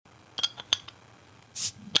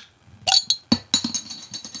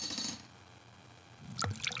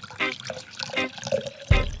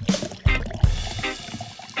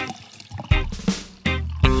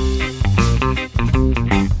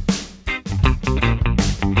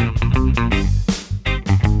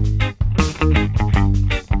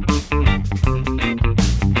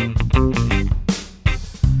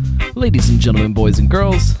gentlemen, boys and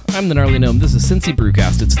girls, I'm the Gnarly Gnome. This is Cincy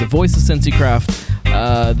Brewcast. It's the voice of Cincy Craft.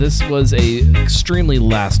 This was a extremely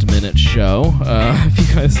last-minute show.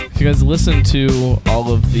 If you guys listen to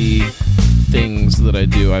all of the things that I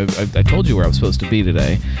do, I told you where I was supposed to be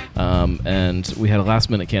today, and we had a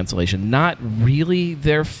last-minute cancellation. Not really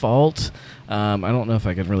their fault. I don't know if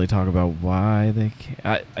I can really talk about why they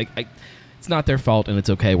can't. It's not their fault, and it's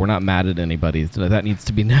okay. We're not mad at anybody. So that needs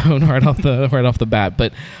to be known right off the bat.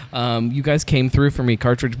 But you guys came through for me,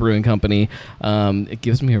 Cartridge Brewing Company. It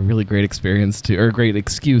gives me a really great experience or a great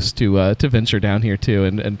excuse to venture down here too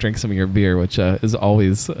and drink some of your beer, which is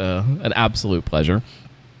always an absolute pleasure.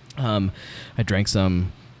 I drank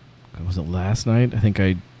some. Was it last night? I think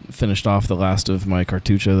I finished off the last of my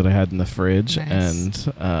Cartucho that I had in the fridge, nice.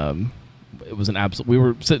 And it was an absolute. We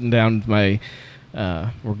were sitting down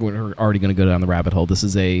we're already going to go down the rabbit hole. This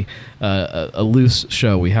is a loose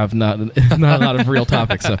show. We have not a lot of real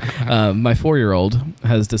topics. So my 4-year-old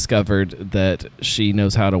has discovered that she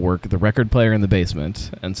knows how to work the record player in the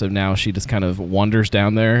basement, and so now she just kind of wanders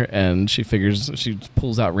down there, and she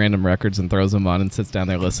pulls out random records and throws them on and sits down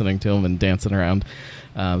there listening to them and dancing around.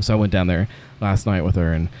 So I went down there last night with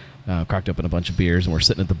her and cracked open a bunch of beers, and we're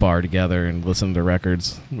sitting at the bar together and listening to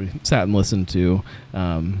records. We sat and listened to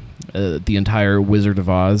the entire Wizard of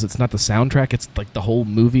Oz. It's not the soundtrack; it's like the whole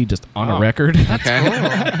movie just on a record. That's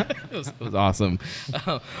cool. It was awesome.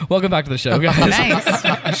 Welcome back to the show, guys.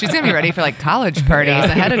 Nice. She's gonna be ready for like college parties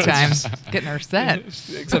ahead of time, getting her set.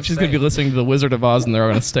 Except she's gonna be listening to the Wizard of Oz, and they're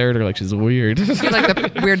all gonna stare at her like she's weird. She's like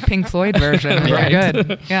the weird Pink Floyd version. Very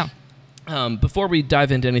good. Yeah. Before we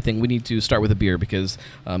dive into anything, we need to start with a beer because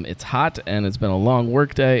it's hot and it's been a long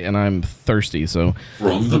work day and I'm thirsty. So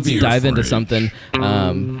let's dive into something.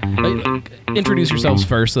 Introduce yourselves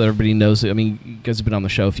first so that everybody knows. I mean, you guys have been on the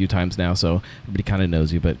show a few times now, so everybody kind of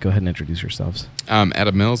knows you. But go ahead and introduce yourselves.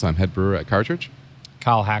 Adam Mills. I'm head brewer at Cartridge.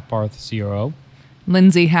 Kyle Hackbarth, COO.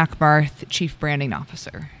 Lindsay Hackbarth, Chief Branding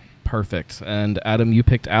Officer. Perfect. And Adam, you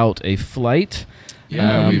picked out a flight.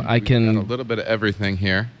 Yeah, we've got a little bit of everything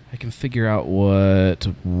here. I can figure out what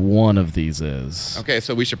one of these is. Okay,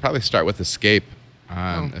 so we should probably start with Escape.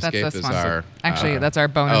 That's Escape this is one. our... Actually, that's our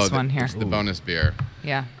bonus one here. It's the bonus beer.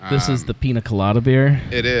 Yeah. This is the Pina Colada beer?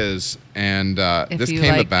 It is, and this you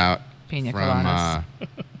came like about Pina from...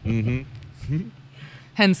 coladas.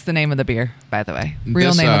 Hence the name of the beer, by the way.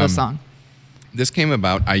 Real name of the song. This came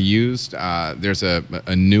about, I used... there's a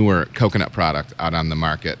newer coconut product out on the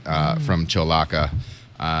market from Cholaka,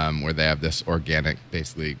 where they have this organic,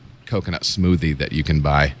 basically, coconut smoothie that you can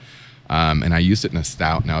buy. And I used it in a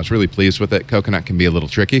stout, and I was really pleased with it. Coconut can be a little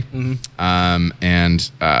tricky.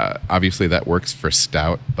 And obviously that works for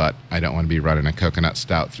stout, but I don't want to be running a coconut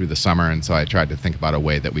stout through the summer, and so I tried to think about a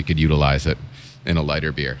way that we could utilize it in a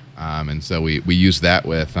lighter beer. And so we used that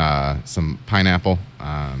with some pineapple,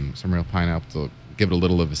 some real pineapple to give it a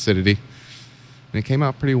little of acidity. And it came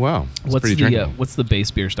out pretty well. What's the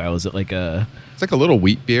base beer style? Is it like a... It's like a little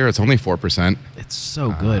wheat beer. It's only 4%. It's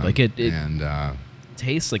so good. Like it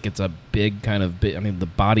tastes like it's a big kind of... I mean, the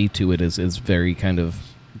body to it is very kind of...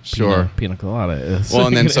 Pina colada. Well,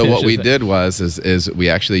 and then so what we did is we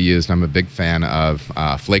actually used... I'm a big fan of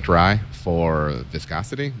flaked rye for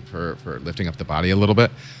viscosity, for lifting up the body a little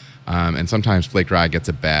bit. And sometimes flaked rye gets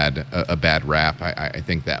a bad rap. I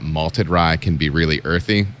think that malted rye can be really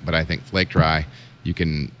earthy, but I think flaked rye, you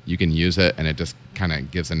can use it, and it just kind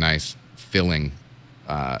of gives a nice filling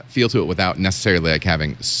feel to it without necessarily like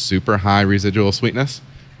having super high residual sweetness,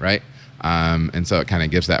 right? And so it kind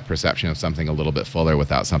of gives that perception of something a little bit fuller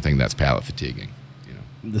without something that's palate fatiguing. You know,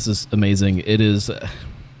 this is amazing. It is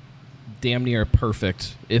damn near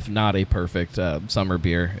perfect, if not a perfect summer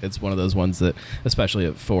beer. It's one of those ones that, especially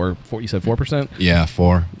at 4 you said 4%? Yeah,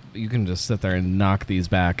 4. You can just sit there and knock these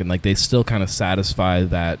back, and like they still kind of satisfy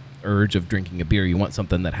that urge of drinking a beer. You want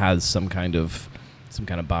something that has some kind of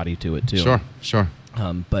body to it too. Sure.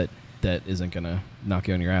 But that isn't gonna knock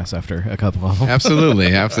you on your ass after a couple of them.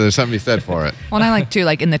 Absolutely. There's something to be said for it. Well, and I like too,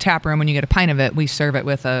 like in the tap room when you get a pint of it, we serve it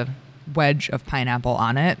with a wedge of pineapple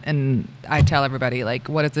on it, and I tell everybody, like,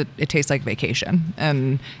 what is it? It tastes like vacation,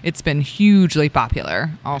 and it's been hugely popular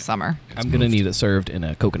all summer. I'm gonna need it served in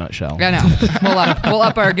a coconut shell. I know. We'll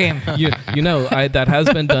up our game. You know, that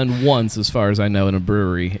has been done once, as far as I know, in a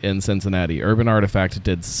brewery in Cincinnati. Urban Artifact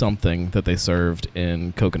did something that they served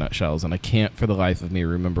in coconut shells, and I can't for the life of me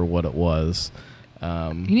remember what it was.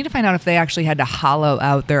 You need to find out if they actually had to hollow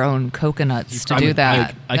out their own coconuts to do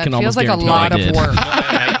that. I can that feels almost like a lot of work.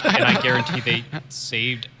 And I guarantee they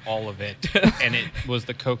saved all of it, and it was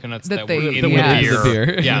the coconuts that were in the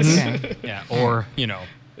beer. Yes. Okay. Yeah. Or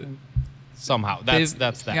somehow. That's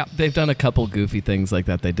that. Yeah. They've done a couple goofy things like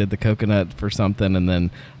that. They did the coconut for something, and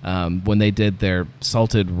then when they did their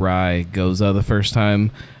salted rye goza the first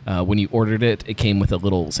time, when you ordered it, it came with a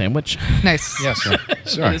little sandwich. Nice. Yeah, sure.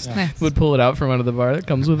 Sure. Nice. Would pull it out from under the bar. That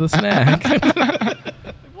comes with a snack.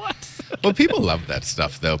 Well, people love that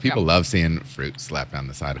stuff, though. People love seeing fruit slapped on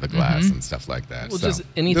the side of a glass and stuff like that. Well, So, just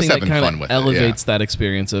anything that having kind fun of with it, elevates yeah. that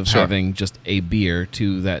experience of Sure. having just a beer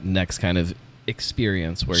to that next kind of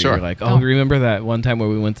experience where Sure. you're like, oh, remember that one time where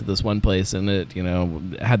we went to this one place and it,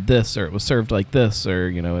 had this, or it was served like this, or,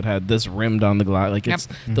 it had this rimmed on the glass. Like, it's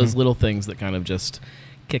those little things that kind of just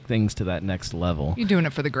kick things to that next level. You're doing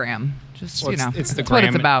it for the gram. Just, Well, it's the that's what gram-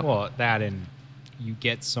 it's about. Well, that, and you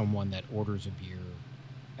get someone that orders a beer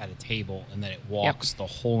at a table and then it walks the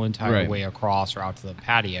whole entire Right. way across or out to the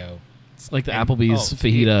patio. It's like the And- Applebee's oh,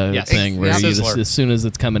 fajita yes. thing where Yeah. you just, Sizzler. as soon as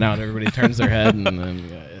it's coming out, everybody turns their head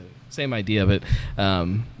and same idea, but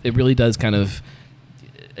it really does kind of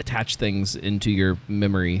attach things into your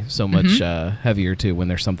memory so much heavier too when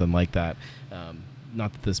there's something like that.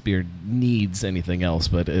 Not that this beer needs anything else,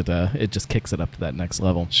 but it just kicks it up to that next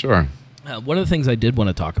level. Sure. One of the things I did want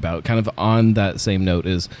to talk about, kind of on that same note,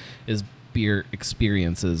 is beer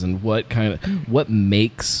experiences and what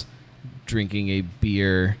makes drinking a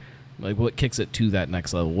beer, like what kicks it to that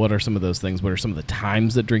next level. What are some of those things? What are some of the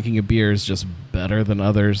times that drinking a beer is just better than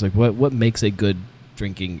others? Like what makes a good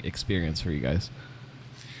drinking experience for you guys?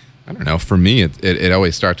 I don't know. For me, it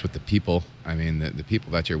always starts with the people. I mean, the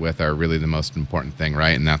people that you're with are really the most important thing,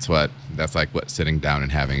 right? And that's like what sitting down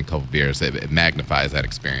and having a couple beers, it magnifies that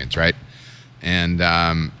experience, right? And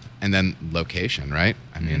then location, right?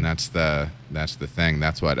 I mean, that's the thing.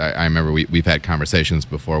 That's what I remember. We've had conversations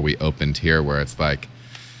before we opened here where it's like,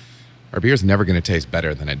 our beer's never going to taste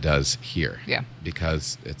better than it does here. Yeah.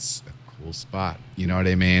 Because it's a cool spot. You know what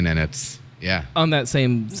I mean? And it's, yeah. On that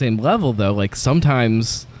same level though, like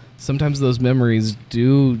sometimes those memories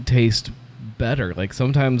do taste better. Like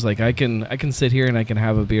sometimes, like I can sit here and I can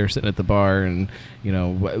have a beer sitting at the bar and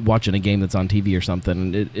watching a game that's on TV or something,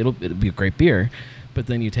 and it'll be a great beer. But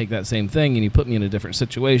then you take that same thing and you put me in a different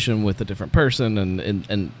situation with a different person,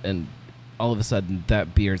 and all of a sudden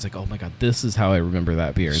that beer is like, oh my god, this is how I remember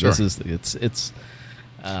that beer. Sure. This is it's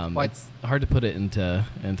hard to put it into.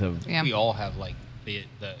 Yeah. We all have like the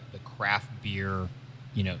craft beer,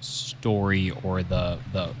 story, or the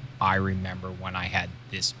I remember when I had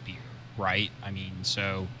this beer, right? I mean,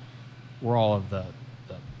 so we're all of the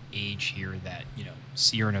age here that,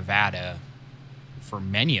 Sierra Nevada, for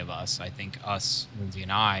many of us, I think us, Lindsay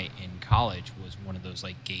and I, in college was one of those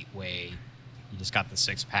like gateway, you just got the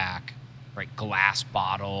 6-pack, right? Glass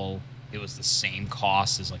bottle. It was the same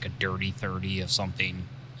cost as like a dirty 30 of something,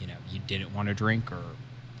 you didn't want to drink,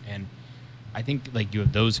 and I think like you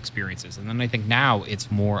have those experiences. And then I think now it's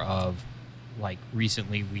more of like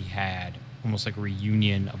recently we had almost like a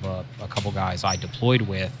reunion of a couple guys I deployed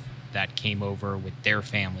with that came over with their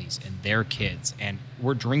families and their kids, and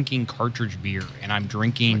we're drinking cartridge beer, and I'm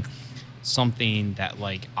drinking something that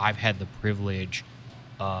like I've had the privilege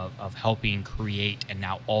of helping create, and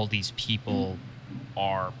now all these people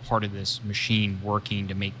are part of this machine working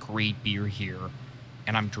to make great beer here,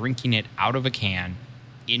 and I'm drinking it out of a can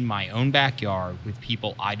in my own backyard with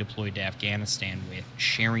people I deployed to Afghanistan with,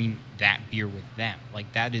 sharing that beer with them.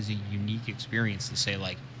 Like that is a unique experience to say,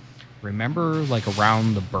 like, remember like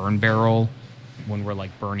around the burn barrel when we're like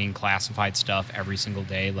burning classified stuff every single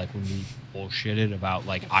day, like when we bullshitted about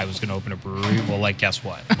like I was going to open a brewery. Well, like guess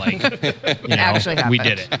what? Like actually we happened.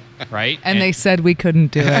 did it, right? And they said we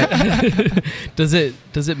couldn't do it. Does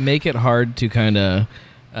it make it hard to kind of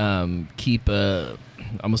keep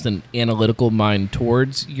almost an analytical mind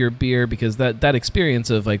towards your beer, because that experience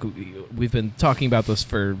of like we've been talking about this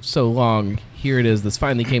for so long, here it is, this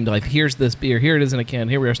finally came to life, here's this beer, here it is in a can,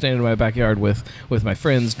 here we are standing in my backyard with my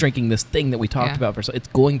friends drinking this thing that we talked about for so it's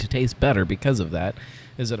going to taste better because of that.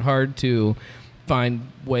 Is it hard to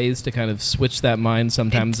find ways to kind of switch that mind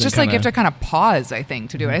sometimes? It's just like you have to kind of pause, I think,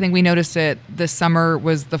 to do it. I think we noticed it this summer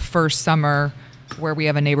was the first summer where we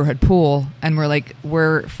have a neighborhood pool, and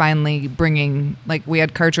we're finally bringing, like, we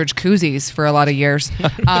had cartridge koozies for a lot of years,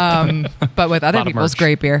 but with other people's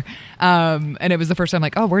great beer. And it was the first time,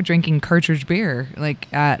 like, oh, we're drinking cartridge beer,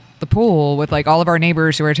 like, at the pool with, like, all of our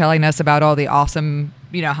neighbors who were telling us about all the awesome,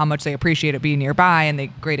 how much they appreciate it being nearby and the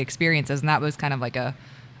great experiences. And that was kind of like a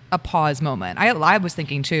pause moment. I was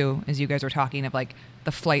thinking, too, as you guys were talking, of, like,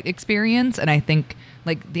 the flight experience, and I think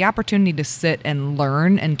like the opportunity to sit and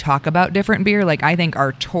learn and talk about different beer, like I think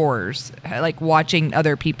our tours, like watching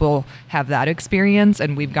other people have that experience,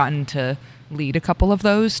 and we've gotten to lead a couple of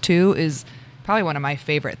those too, is probably one of my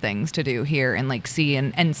favorite things to do here, and like see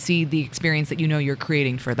and see the experience that you're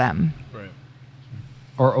creating for them. Right.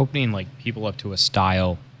 Or opening like people up to a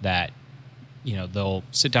style that, they'll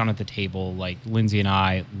sit down at the table. Like Lindsay and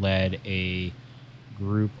I led a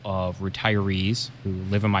group of retirees who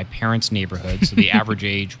live in my parents' neighborhood. So the average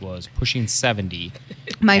age was pushing 70.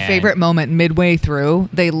 My favorite moment midway through,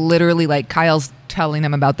 they literally like Kyle's telling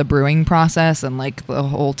them about the brewing process and like the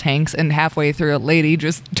whole tanks, and halfway through a lady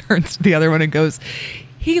just turns to the other one and goes,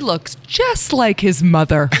 "He looks just like his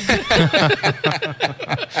mother."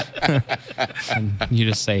 And you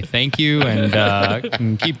just say thank you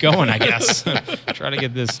and keep going, I guess. Try to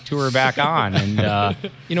get this tour back on. And,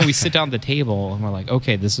 we sit down at the table and we're like,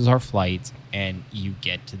 okay, this is our flight. And you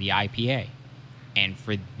get to the IPA. And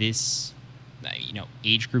for this,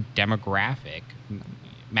 age group demographic,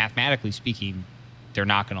 mathematically speaking, they're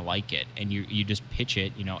not going to like it. And you just pitch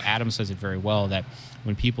it. Adam says it very well that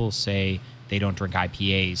when people say they don't drink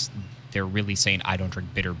IPAs, they're really saying, I don't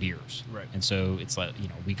drink bitter beers. Right. And so it's like,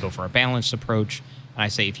 we go for a balanced approach. And I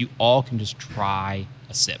say, if you all can just try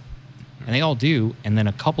a sip, and they all do, and then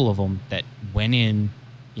a couple of them that went in,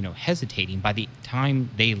 hesitating, by the time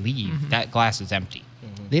they leave, that glass is empty.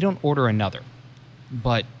 They don't order another.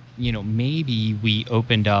 But, maybe we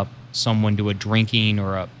opened up someone to a drinking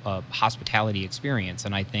or a hospitality experience.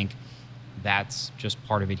 And I think that's just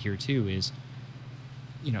part of it here too is,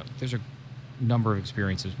 there's a number of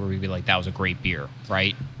experiences where we'd be like, that was a great beer,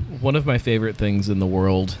 right? One of my favorite things in the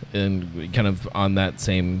world, and kind of on that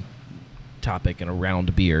same topic and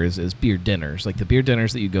around beers, is beer dinners. Like the beer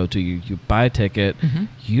dinners that you go to, you buy a ticket,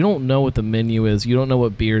 you don't know what the menu is, you don't know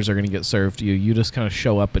what beers are going to get served to you, you just kind of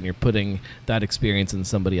show up and you're putting that experience in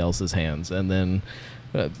somebody else's hands. And then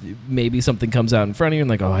maybe something comes out in front of you and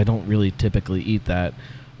like, oh, I don't really typically eat that,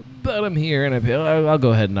 but I'm here and I'll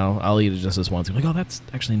go ahead and I'll eat it just this once. You're like, oh, that's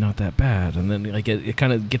actually not that bad. And then like it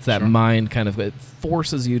kind of gets that mind kind of, it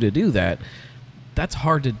forces you to do that. That's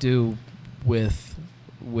hard to do with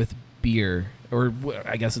beer, or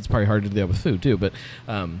I guess it's probably hard to do that with food too. But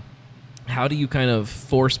how do you kind of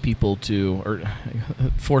force people to, or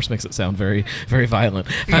force makes it sound very, very violent.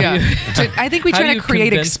 I think we how try do to you create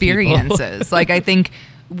convince experiences. Like I think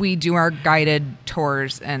we do our guided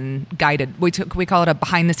tours and we call it a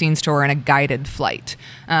behind the scenes tour and a guided flight.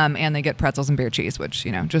 And they get pretzels and beer cheese, which,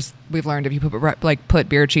 just we've learned if you put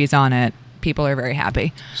beer cheese on it, people are very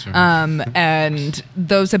happy. Sure. And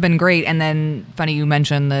those have been great. And then funny you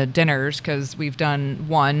mentioned the dinners, because we've done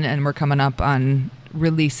one and we're coming up on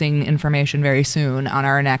releasing information very soon on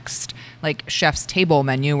our next like chef's table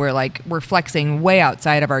menu. We're flexing way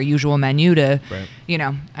outside of our usual menu to,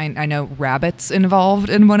 I know rabbits involved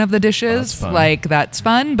in one of the dishes. That's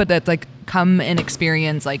fun, but that's like come and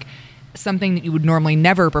experience like something that you would normally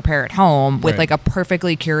never prepare at home with like a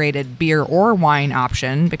perfectly curated beer or wine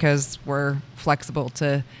option, because we're flexible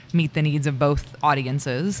to meet the needs of both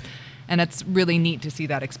audiences. And it's really neat to see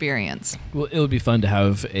that experience. Well, it would be fun to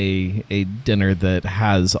have a dinner that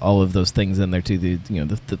has all of those things in there too.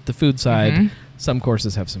 The food side. Some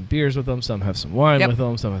courses have some beers with them. Some have some wine with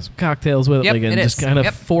them. Some have some cocktails with it. And just kind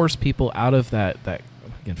of force people out of that.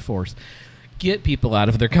 Get people out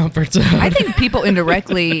of their comfort zone. I think people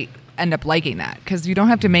indirectly end up liking that, because you don't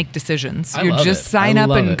have to make decisions. You just sign up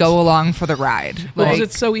and go along for the ride. Well,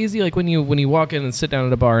 it's so easy. Like when you walk in and sit down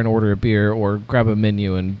at a bar and order a beer or grab a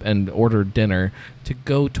menu and order dinner, to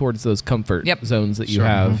go towards those comfort zones that you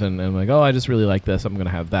have, and like, oh, I just really like this, I'm going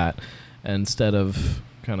to have that, instead of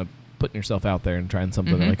kind of putting yourself out there and trying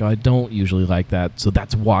something like, oh, I don't usually like that, so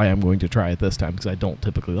that's why I'm going to try it this time, because I don't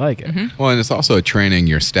typically like it. Well, and it's also a training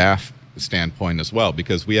your staff standpoint as well,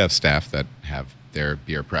 because we have staff that have their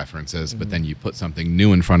beer preferences, but then you put something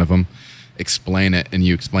new in front of them, explain it, and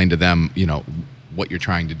you explain to them, what you're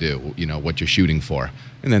trying to do, what you're shooting for,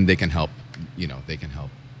 and then they can help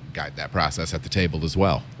guide that process at the table as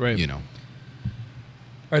well. Right.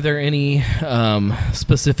 Are there any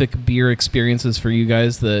specific beer experiences for you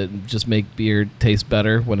guys that just make beer taste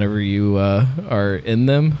better whenever you are in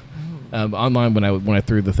them? Online, when I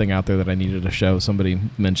threw the thing out there that I needed to show, somebody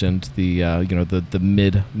mentioned the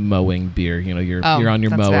mid mowing beer. You're on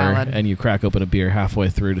your mower valid. And you crack open a beer halfway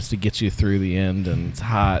through just to get you through the end, and it's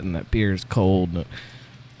hot and that beer is cold. And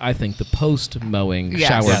I think the post mowing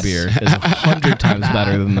shower beer is 100 times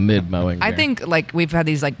better than the mid mowing beer. I think like we've had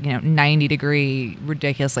these 90 degree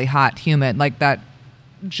ridiculously hot, humid, like that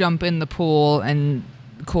jump in the pool and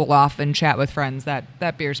cool off and chat with friends,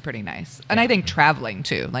 that beer's pretty nice. And I think traveling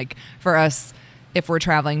too, like for us, if we're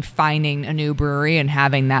traveling, finding a new brewery and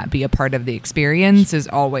having that be a part of the experience is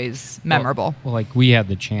always memorable. Well, like we had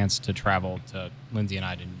the chance to travel to Lindsay and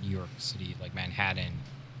I to New York City, like Manhattan,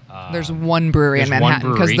 There's one brewery in there's one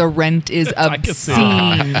Manhattan because brewery. the rent is I can see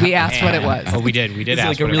obscene. We asked what it was. Oh, we did. We did It's ask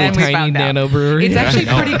like a what it really And we was. tiny found out. nano brewery. It's actually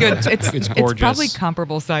No. pretty good. It's It's probably gorgeous.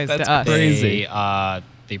 comparable size That's to us. crazy.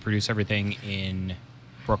 They produce everything in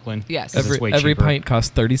Brooklyn. Yes. 'cause it's way every cheaper. pint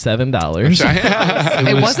costs $37.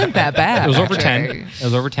 It wasn't that bad. It was over 10. actually. It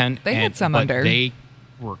was over 10. They had some but under. They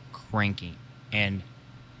were cranking. And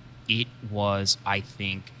it was, I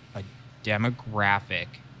think, a demographic,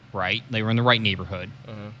 right? They were in the right neighborhood.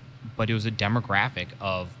 But it was a demographic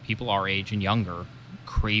of people our age and younger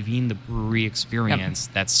craving the brewery experience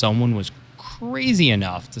that someone was crazy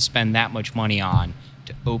enough to spend that much money on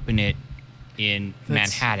to open it in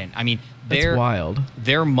Manhattan. I mean, That's wild.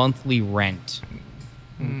 their monthly rent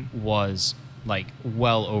was like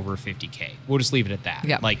well over $50K. We'll just leave it at that.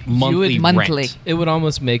 Yeah. Like You monthly would- monthly. rent. It would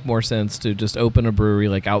almost make more sense to just open a brewery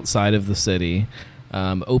like outside of the city,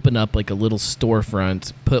 open up like a little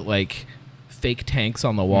storefront, put like fake tanks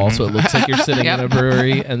on the wall so it looks like you're sitting Yep. in a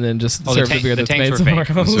brewery, and then just Oh, the serve the tank- beer the that's tanks made were somewhere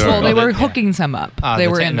fake. else. Sure. Well, they Well, were yeah. hooking some up. They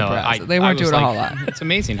were in the process. They weren't doing a whole lot. It's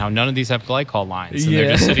amazing how none of these have glycol lines, and Yeah.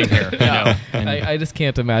 they're just sitting here. You know, and I just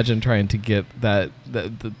can't imagine trying to get the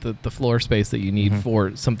floor space that you need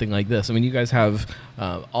for something like this. I mean, you guys have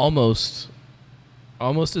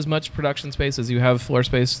almost as much production space as you have floor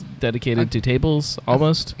space dedicated to tables.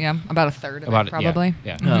 Almost. Yeah, about a third of about it, it, yeah, probably.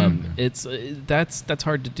 Yeah, It's that's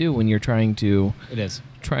hard to do when you're trying to it is.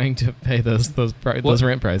 pay those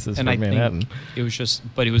rent prices And for I Manhattan. think it was just,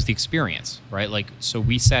 but it was the experience, right? Like, so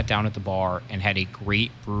we sat down at the bar and had a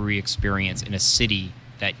great brewery experience in a city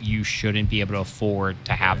that you shouldn't be able to afford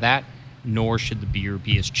to have that, nor should the beer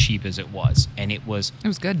be as cheap as it was. And it was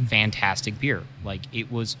good. fantastic beer. Like,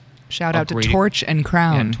 it was Shout a out to great- Torch and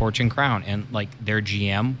Crown. Yeah, Torch and Crown. And like their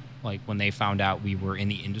GM, like when they found out we were in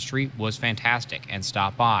the industry, was fantastic and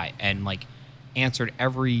stopped by and like answered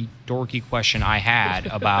every dorky question I had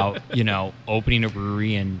about, you know, opening a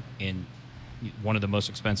brewery in one of the most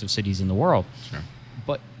expensive cities in the world. Sure.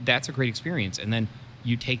 But that's a great experience. And then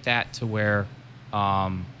you take that to where,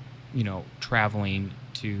 you know, traveling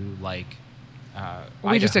to like,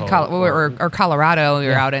 we just did Idaho or Colorado. We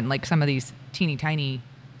were Yeah. out in like some of these teeny tiny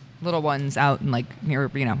little ones out in like near,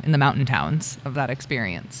 you know, in the mountain towns of that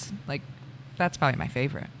experience. Like that's probably my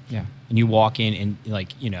favorite. Yeah. And you walk in and like,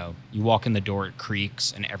 you know, you walk in the door, it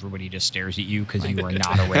creaks and everybody just stares at you because you are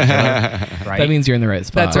not a regular, right? That means you're in the right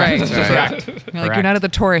spot. That's right. Correct. You're like Correct. you're not at the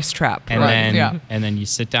tourist trap. And Right. then yeah. and then you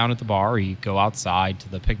sit down at the bar or you go outside to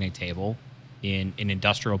the picnic table in an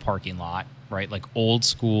industrial parking lot, right? Like old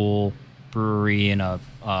school brewery in a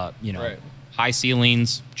you know, Right. high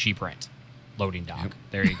ceilings, cheap rent. Loading dock.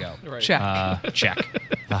 There you go. Right. Check. Check.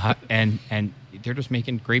 And they're just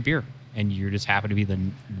making great beer, and you just happen to be the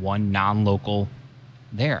one non-local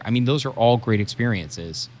there. I mean, those are all great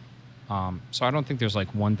experiences. So I don't think there's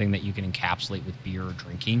like one thing that you can encapsulate with beer or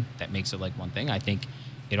drinking that makes it like one thing. I think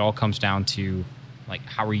it all comes down to like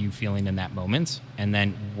how are you feeling in that moment, and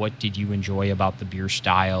then what did you enjoy about the beer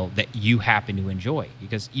style that you happen to enjoy?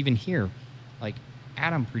 Because even here, like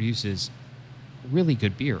Adam produces really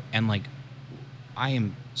good beer, and like I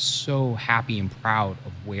am so happy and proud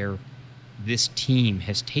of where this team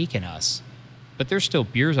has taken us. But there's still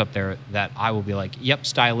beers up there that I will be like, yep,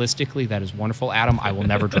 stylistically, that is wonderful, Adam. I will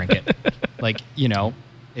never drink it. Like, you know,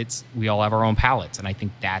 we all have our own palates. And I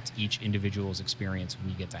think that's each individual's experience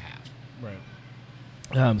we get to have.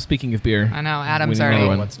 Right. Speaking of beer, I know Adam's we need another already.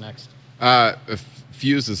 one. What's next?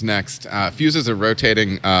 Fuse is next. Fuse is a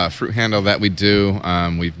rotating fruit handle that we do.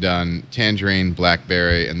 We've done tangerine,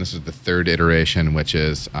 blackberry, and this is the third iteration, which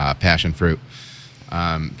is passion fruit.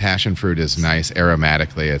 Passion fruit is nice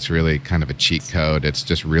aromatically. It's really kind of a cheat code. It's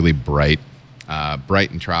just really bright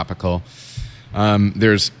and tropical.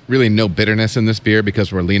 There's really no bitterness in this beer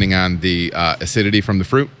because we're leaning on the acidity from the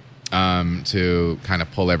fruit to kind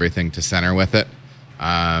of pull everything to center with it.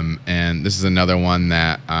 And this is another one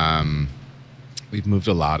that we've moved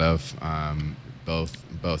a lot of,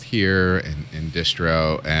 both here and in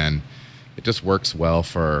distro, and it just works well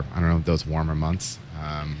for, I don't know, those warmer months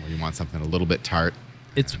where you want something a little bit tart.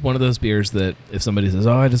 It's one of those beers that if somebody says,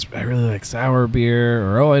 "Oh, I really like sour beer,"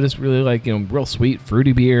 or "Oh, I just really like, you know, real sweet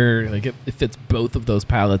fruity beer," like it fits both of those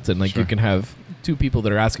palates, and like Sure. you can have two people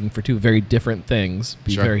that are asking for two very different things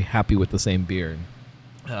be Sure. very happy with the same beer.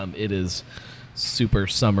 It is super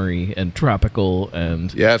summery and tropical,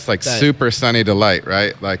 and Yeah, it's like that- super Sunny Delight,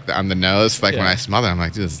 right? Like on the nose. Like when Yeah. I smell that, I'm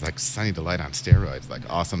like, this is like Sunny Delight on steroids. Like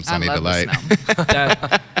awesome Sunny I love Delight. the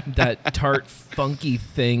smell. that tart, funky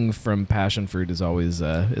thing from passion fruit is always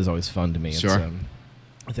fun to me. Sure.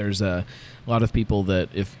 There's a lot of people that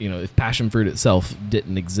if passion fruit itself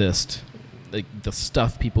didn't exist, like the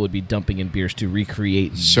stuff people would be dumping in beers to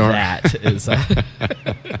recreate Sure. that is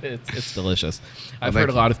it's delicious. I've heard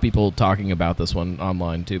a lot of people talking about this one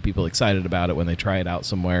online too. People excited about it when they try it out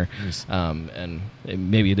somewhere, Nice. and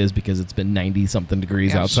maybe it is because it's been 90 something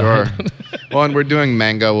degrees Sure. outside. Well, and we're doing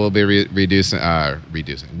mango. We'll be reducing.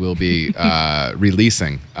 We'll be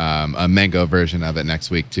releasing a mango version of it next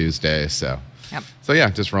week, Tuesday. So, Yep. so yeah,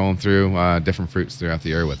 just rolling through different fruits throughout the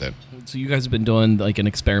year with it. So you guys have been doing like an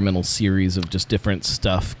experimental series of just different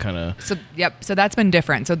stuff, kind of. So yep. So that's been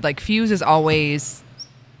different. So like Fuse is always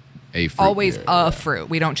A fruit always beer, a yeah. fruit.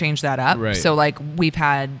 We don't change that up. Right. So like we've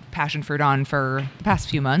had passion fruit on for the past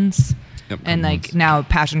few months. Yep, And couple like months. now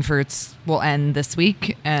passion fruits will end this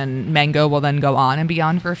week and mango will then go on and be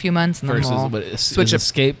on for a few months and Versus, then we'll what, is switch up.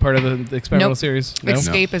 Escape part of the experimental Nope. series? No?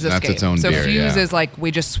 Escape is No, Escape. that's its own so beer, Fuse yeah. is like we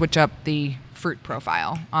just switch up the fruit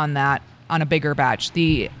profile on that on a bigger batch.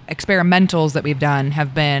 The experimentals that we've done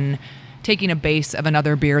have been taking a base of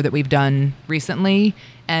another beer that we've done recently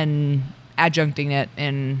and adjuncting it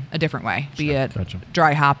in a different way, be it Gotcha.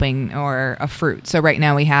 dry hopping or a fruit. So right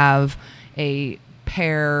now we have a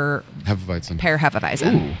pear Hefeweizen.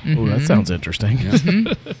 Hefeweizen. Ooh, that sounds interesting.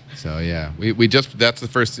 So yeah, we just that's the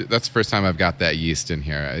first time I've got that yeast in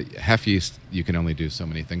here. Hef yeast you can only do so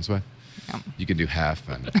many things with. Yep. You can do half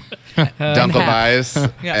and Dunkelweiss.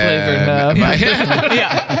 Flavored half.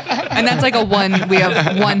 Yeah. And that's like we have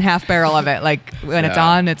 1/2 barrel of it. Like when it's Yeah.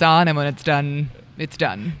 on, it's on, and when it's done, it's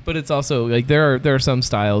done. But it's also like there are some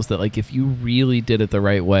styles that like if you really did it the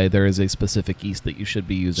right way, there is a specific yeast that you should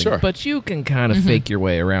be using. Sure. But you can kind of fake your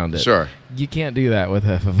way around it. Sure. You can't do that with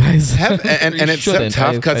Hefeweizen. And You it's so shouldn't.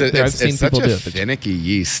 tough because I've it's seen such people a do it, but- finicky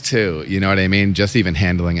yeast too. You know what I mean? Just even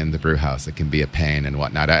handling it in the brew house, it can be a pain and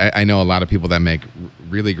whatnot. I know a lot of people that make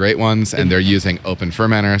really great ones, and they're using open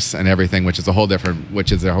fermenters and everything, which is a whole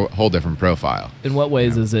different profile. In what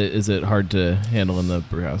ways is it hard to handle in the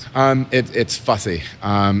brew house? It's fussy,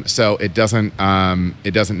 so it doesn't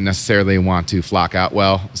necessarily want to flock out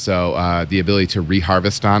well. So the ability to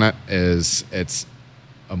reharvest on it it's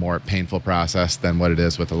a more painful process than what it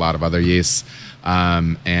is with a lot of other yeasts,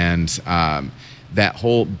 that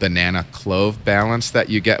whole banana clove balance that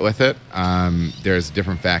you get with it. There's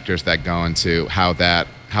different factors that go into how that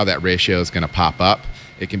ratio is going to pop up.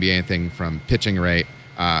 It can be anything from pitching rate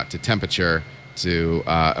to temperature to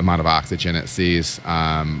amount of oxygen it sees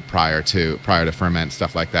prior to ferment,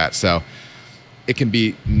 stuff like that. So it can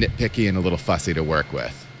be nitpicky and a little fussy to work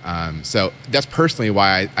with. So that's personally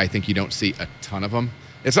why I think you don't see a ton of them.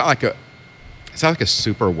 It's not like a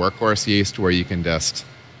super workhorse yeast where you can just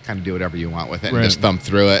kind of do whatever you want with it Right. and just thumb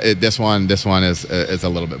through it. This one is a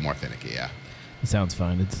little bit more finicky. Yeah. It sounds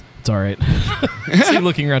fine. It's all right. So you're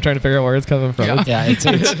looking around trying to figure out where it's coming from. Yeah. It's-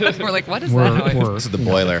 Yeah, it's We're like, what is that? This is the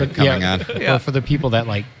boiler coming on. Well, for the people that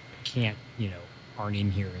like can't, aren't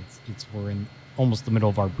in here, we're in almost the middle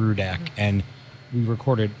of our brew deck, and we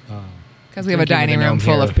recorded Because we have a Drinking with dining a room Gnome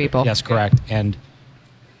full here. of people. Yes, correct. And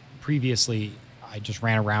previously, I just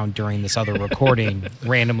ran around during this other recording,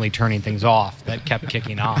 randomly turning things off that kept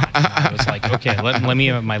kicking on. And I was like, okay, let me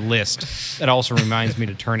have my list. That also reminds me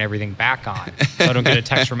to turn everything back on, so I don't get a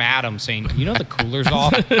text from Adam saying, the cooler's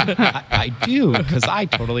off. I do, because I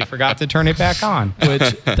totally forgot to turn it back on.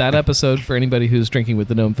 Which that episode, for anybody who's drinking with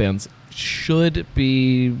the Gnome fans, should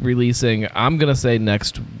be releasing. I'm gonna say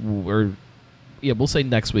we'll say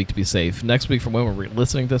next week to be safe. Next week from when we're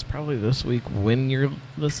listening to this, probably this week when you're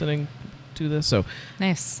listening to this. So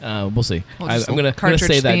Nice. we'll see. We'll I'm just gonna cartridge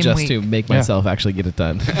say that theme just week. to make myself actually get it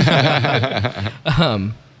done.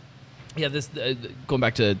 Yeah, this going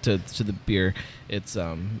back to the beer, it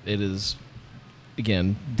is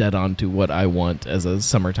again dead on to what I want as a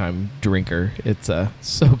summertime drinker. It's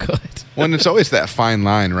so good. Well, and it's always that fine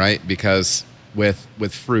line, right? Because with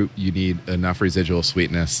fruit, you need enough residual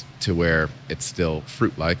sweetness to where it's still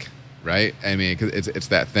fruit-like, right? I mean, 'cause it's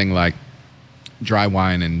that thing like dry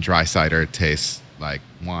wine and dry cider tastes like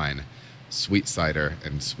wine. Sweet cider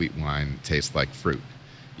and sweet wine taste like fruit.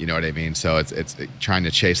 You know what I mean? So it's trying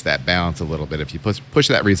to chase that balance a little bit. If you push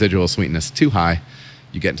that residual sweetness too high,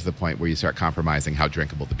 you get to the point where you start compromising how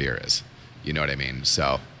drinkable the beer is. You know what I mean?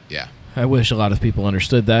 So, yeah. I wish a lot of people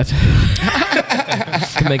understood that.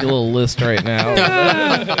 Can make a little list right now.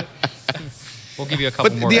 We'll give you a couple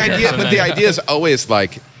But more. the minutes idea, and but then- the idea is always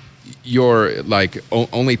like your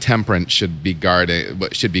only temperance should be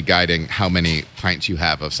guiding how many pints you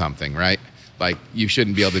have of something, right? Like you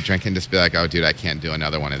shouldn't be able to drink and just be like, oh, dude, I can't do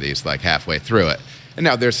another one of these like halfway through it. And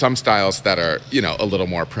now there's some styles that are a little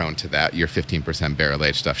more prone to that. Your 15% barrel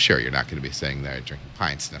aged stuff, sure, you're not going to be sitting there drinking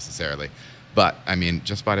pints necessarily, but I mean,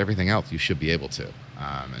 just about everything else you should be able to.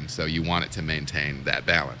 And so you want it to maintain that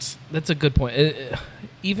balance. That's a good point.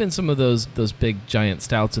 Even some of those big giant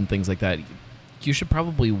stouts and things like that, you should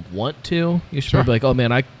probably want to. You should Sure. probably be like, oh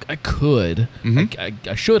man, I could. Mhm.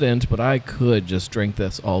 I shouldn't, but I could just drink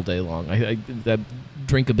this all day long. That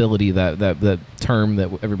drinkability, that term that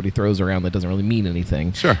everybody throws around that doesn't really mean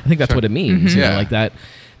anything. Sure, I think that's sure. what it means. You know, Yeah. like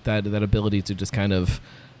that ability to just kind of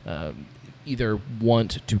either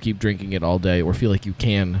want to keep drinking it all day or feel like you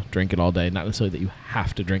can drink it all day. Not necessarily that you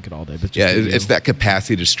have to drink it all day, but just Yeah, that it's you- that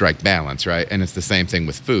capacity to strike balance, right? And it's the same thing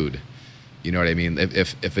with food. You know what I mean?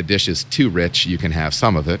 If a dish is too rich, you can have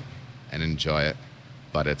some of it and enjoy it,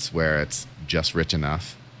 but it's where it's just rich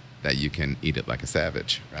enough that you can eat it like a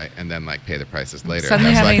savage, right? And then like pay the prices later.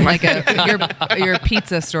 Suddenly That's having my- your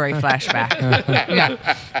pizza story flashback.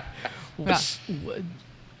 Yeah.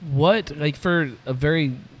 What, like, for a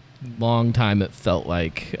very long time, it felt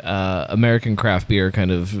like American craft beer kind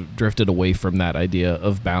of drifted away from that idea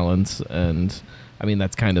of balance. And I mean,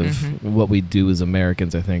 that's kind of what we do as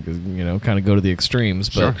Americans, I think, is, you know, kind of go to the extremes.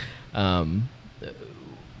 But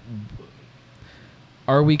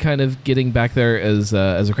are we kind of getting back there as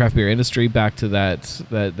a craft beer industry, back to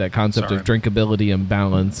that concept Sorry. of drinkability and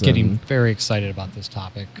balance? Getting and, very excited about this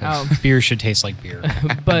topic. 'Cause Oh. beer should taste like beer.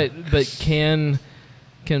 but can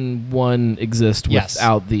one exist Yes.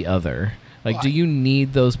 without the other? Like, Well, do you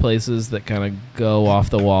need those places that kind of go off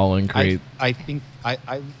the wall and create? I think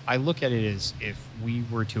I look at it as if we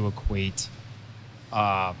were to equate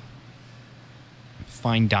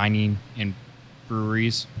fine dining and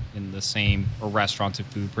breweries in the same, or restaurants and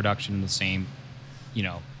food production in the same, you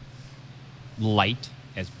know, light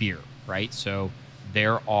as beer, right? So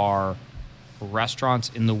there are restaurants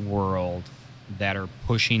in the world that are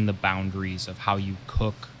pushing the boundaries of how you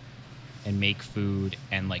cook and make food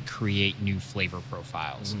and like create new flavor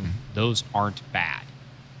profiles. Those aren't bad.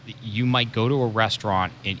 You might go to a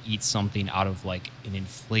restaurant and eat something out of like an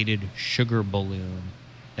inflated sugar balloon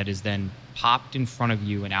that is then popped in front of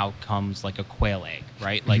you, and out comes like a quail egg,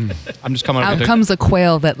 right? Like I'm just coming up Out with comes a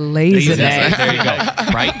quail that lays an egg. there you go,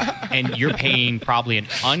 right? And you're paying probably an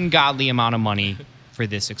ungodly amount of money for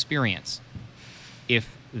this experience. If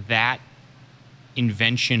that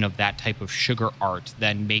invention of that type of sugar art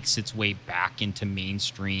then makes its way back into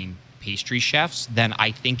mainstream pastry chefs, then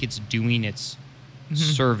I think it's doing its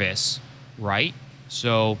service, right?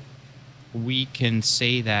 So we can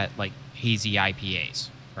say that like hazy IPAs,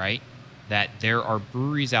 right? That there are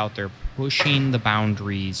breweries out there pushing the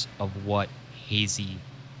boundaries of what hazy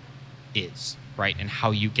is, right? And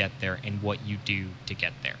how you get there and what you do to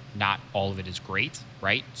get there. Not all of it is great,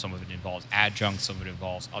 right? Some of it involves adjuncts, some of it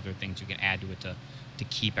involves other things you can add to it to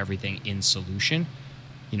keep everything in solution.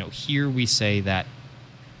 You know, here we say that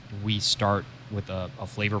we start with a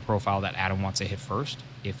flavor profile that Adam wants to hit first.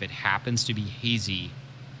 If it happens to be hazy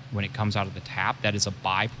when it comes out of the tap, that is a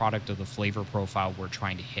byproduct of the flavor profile we're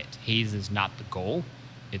trying to hit. Haze is not the goal.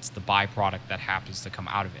 It's the byproduct that happens to come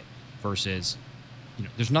out of it. Versus, you know,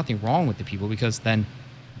 there's nothing wrong with the people, because then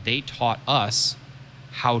they taught us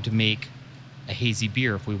how to make a hazy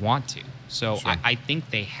beer if we want to. So Sure. I think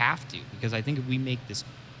they have to, because I think if we make this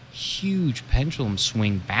huge pendulum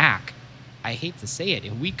swing back, I hate to say it,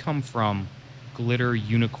 if we come from glitter,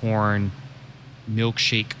 unicorn,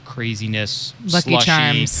 milkshake craziness, Lucky slushy,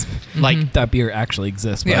 Charms. like that beer actually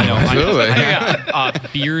exists. By Yeah. the way. Absolutely.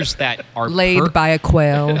 beers that are Laid by a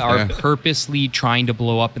quail. are Yeah. purposely trying to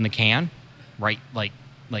blow up in the can, right? Like,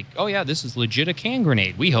 oh yeah, this is legit a can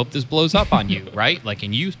grenade. We hope this blows up on you, right? Like,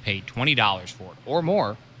 and you paid $20 for it or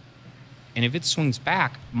more. And if it swings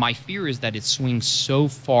back, my fear is that it swings so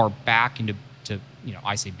far back into, you know,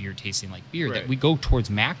 I say beer tasting like beer, Right. that we go towards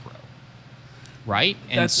macro, right?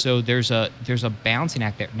 And That's- so there's a balancing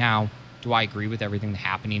act there. Now, do I agree with everything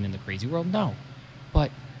happening in the crazy world? No,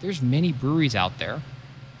 but there's many breweries out there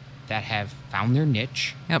that have found their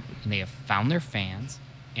niche. Yep. And they have found their fans.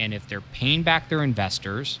 And if they're paying back their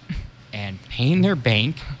investors and paying their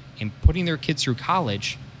bank and putting their kids through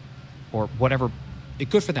college or whatever,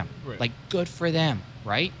 good for them. Right. Like, good for them,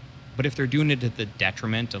 right? But if they're doing it at the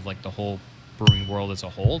detriment of like the whole brewing world as a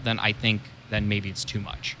whole, then I think then maybe it's too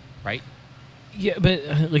much, right? Yeah,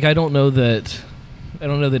 but like I don't know that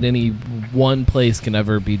any one place can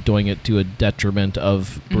ever be doing it to a detriment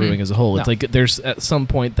of brewing as a whole. It's No. like there's at some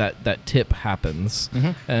point that tip happens,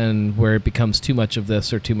 and where it becomes too much of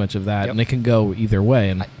this or too much of that, Yep. and it can go either way.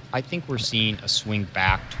 And I think we're seeing a swing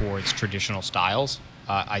back towards traditional styles.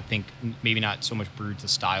 I think maybe not so much brew to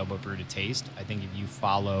style, but brew to taste. I think if you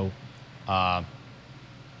follow,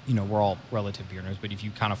 you know, we're all relative beer nerds, but if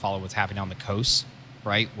you kind of follow what's happening on the coast,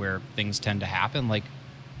 right, where things tend to happen, like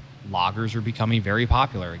lagers are becoming very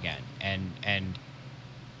popular again, and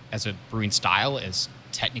as a brewing style as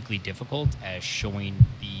technically difficult as showing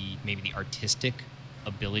maybe the artistic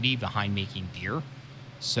ability behind making beer.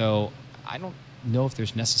 So I don't know if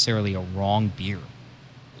there's necessarily a wrong beer.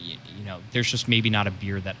 You know, there's just maybe not a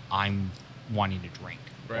beer that I'm wanting to drink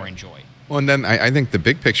or enjoy. Well, and then I think the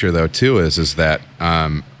big picture though too is that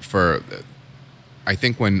I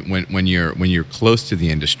think when you're close to the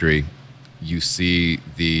industry, you see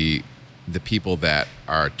the people that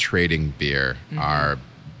are trading beer are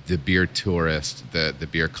the beer tourists, the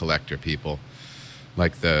beer collector people,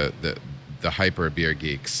 like the hyper beer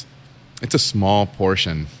geeks. It's a small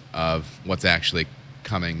portion of what's actually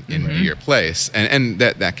coming into your place, and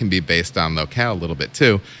that can be based on locale a little bit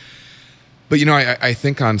too. But you know, I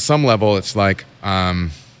think on some level it's like I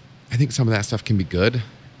think some of that stuff can be good.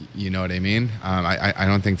 You know what I mean? I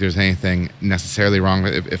don't think there's anything necessarily wrong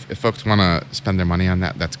with it. If folks want to spend their money on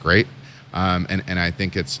that, that's great. And I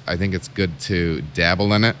think it's good to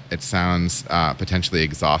dabble in it. It sounds potentially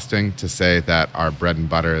exhausting to say that our bread and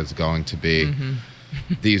butter is going to be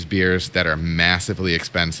these beers that are massively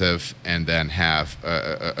expensive and then have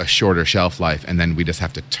a shorter shelf life, and then we just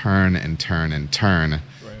have to turn and turn and turn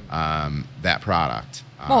that product.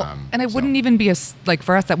 Well, and it wouldn't even be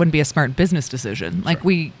for us, that wouldn't be a smart business decision. Like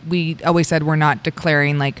we always said, we're not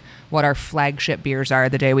declaring like what our flagship beers are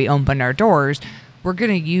the day we open our doors. We're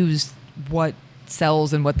going to use what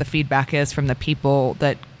sells and what the feedback is from the people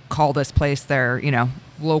that call this place their,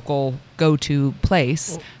 local go-to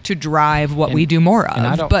place to drive what we do more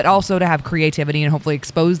of, but also to have creativity and hopefully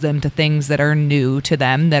expose them to things that are new to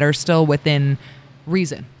them that are still within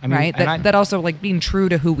reason, right? That also like being true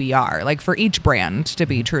to who we are, like for each brand to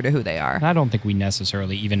be true to who they are. And I don't think we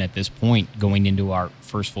necessarily, even at this point, going into our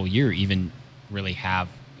first full year, even really have.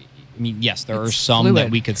 I mean, yes, there are some fluid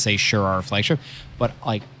that we could say sure are flagship, but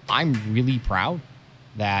like I'm really proud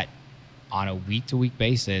that on a week-to-week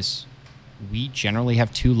basis, we generally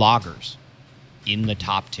have 2 lagers in the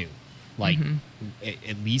top 2, like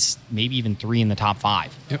at least maybe even 3 in the top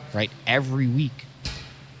 5, right? Every week.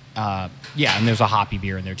 And there's a hoppy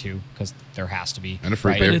beer in there too, because there has to be, and a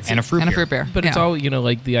fruit beer, and a fruit beer. But it's all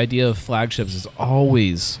like the idea of flagships is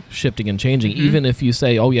always shifting and changing. Even if you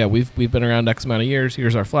say, "Oh yeah, we've been around X amount of years.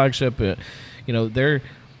 Here's our flagship,"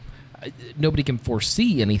 nobody can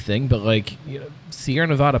foresee anything. But like Sierra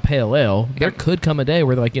Nevada Pale Ale, there could come a day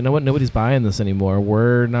where they're like, you know what, nobody's buying this anymore.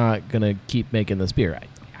 We're not gonna keep making this beer.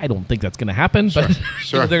 I don't think that's going to happen, but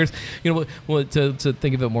there's, to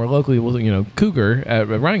think of it more locally, Cougar at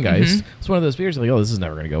Rheingeist, it's one of those beers like, oh, this is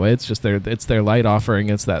never going to go away. It's just their light offering.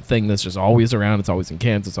 It's that thing that's just always around. It's always in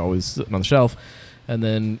cans. It's always sitting on the shelf. And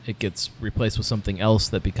then it gets replaced with something else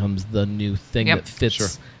that becomes the new thing that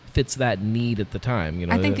fits that need at the time.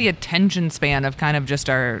 I think the attention span of kind of just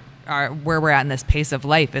our where we're at in this pace of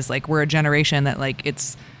life is like, we're a generation that like,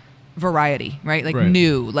 it's variety, right? Like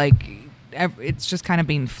new, like, it's just kind of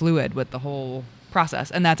being fluid with the whole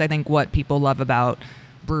process. And that's, I think, what people love about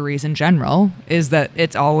breweries in general, is that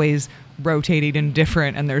it's always rotating and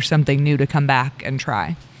different, and there's something new to come back and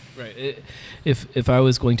try. Right. If I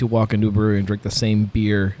was going to walk into a brewery and drink the same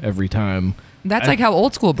beer every time, that's like how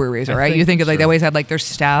old school breweries are, right? You think of like they always had like their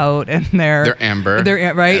stout and their amber, right,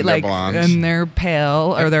 and like their blondes, and their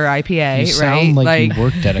pale or their IPA, you sound right? Like you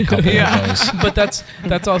worked at a couple of those. But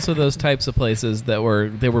that's also those types of places that were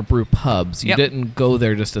brew pubs. You didn't go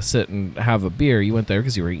there just to sit and have a beer. You went there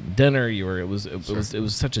because you were eating dinner. It was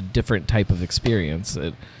such a different type of experience.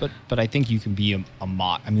 But I think you can be a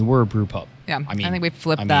mod. I mean, we're a brew pub. Yeah, I think we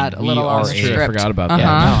flipped we that a little off script. I forgot about that.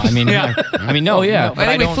 Yeah, no,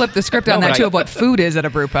 I think we flipped the script on that too, of what food is at a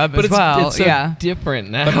brew pub as well. It's so different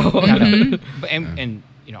now. And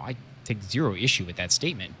I take zero issue with that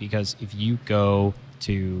statement, because if you go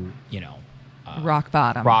to Rock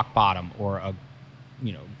Bottom, or a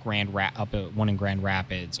one in Grand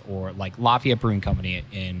Rapids, or like Lafayette Brewing Company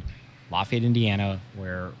in Lafayette, Indiana,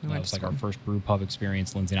 where it was like our first brew pub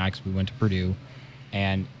experience, Lindsay and I, because we went to Purdue,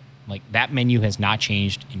 and like that menu has not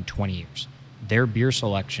changed in 20 years. Their beer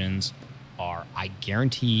selections are, I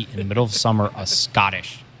guarantee, in the middle of summer, a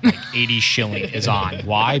Scottish, like 80 shilling is on.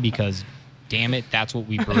 Why? Because, damn it, that's what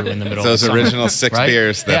we brew in the middle of summer. Those original 6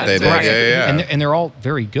 beers that they did. Right. Yeah. And they're all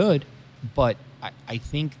very good, but I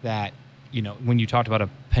think that, when you talked about a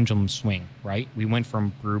pendulum swing, right? We went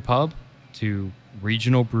from brew pub to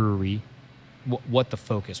regional brewery, what the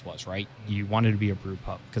focus was, right? You wanted to be a brew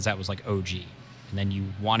pub because that was like OG. And then you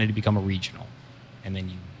wanted to become a regional. And then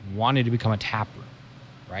you wanted to become a tap room,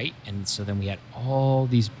 right? And so then we had all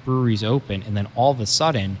these breweries open, and then all of a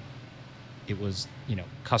sudden it was,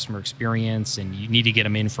 customer experience, and you need to get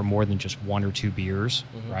them in for more than just 1 or 2 beers,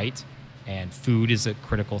 right? and food is a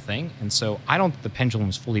critical thing. And so I don't think the pendulum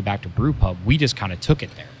is fully back to brew pub. We just kind of took it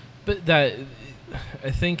there. But that,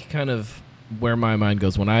 I think, kind of where my mind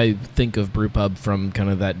goes when I think of brew pub from kind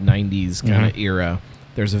of that 90s kind of era,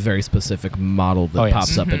 there's a very specific model that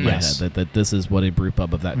pops up in my head that this is what a brew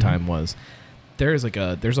pub of that time was. There's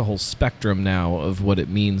a whole spectrum now of what it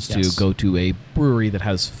means to go to a brewery that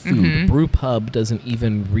has food. Brew pub doesn't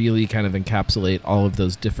even really kind of encapsulate all of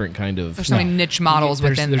those different kind of. There's so many niche models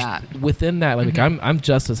within that. Within that, like I'm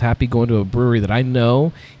just as happy going to a brewery that I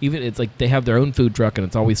know. Even it's like they have their own food truck and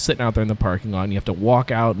it's always sitting out there in the parking lot. And you have to walk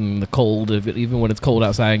out in the cold, even when it's cold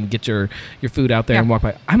outside, and get your food out there and walk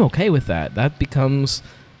by. I'm okay with that. That becomes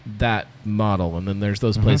that model. And then there's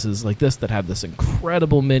those places like this that have this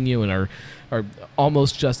incredible menu and are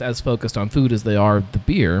almost just as focused on food as they are the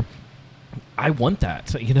beer. I want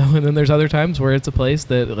that, And then there's other times where it's a place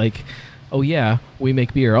that like, oh yeah, we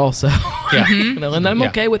make beer also. And I'm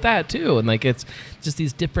okay with that too. And like it's just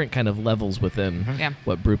these different kind of levels within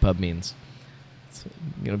what brew pub means. It's,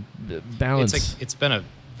 balance. It's been a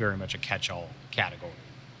very much a catch-all category,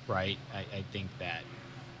 right? I think that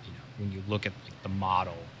when you look at like the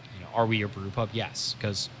model, are we a brew pub? Yes,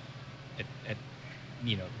 because at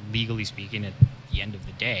legally speaking, at the end of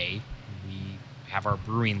the day, we have our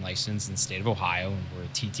brewing license in the state of Ohio, and we're a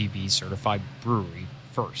TTB certified brewery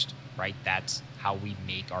first, right? That's how we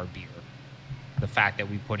make our beer. The fact that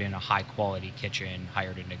we put in a high quality kitchen,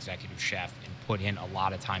 hired an executive chef, and put in a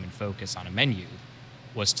lot of time and focus on a menu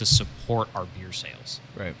was to support our beer sales.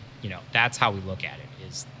 Right. That's how we look at it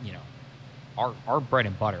is, our bread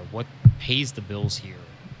and butter, what pays the bills here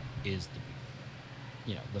is the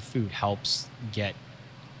beer. The food helps get,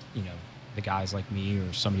 the guys like me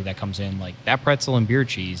or somebody that comes in like that pretzel and beer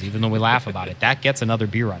cheese, even though we laugh about it, that gets another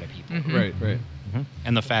beer out of people. Right.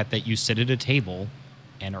 And the fact that you sit at a table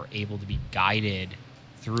and are able to be guided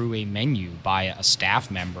through a menu by a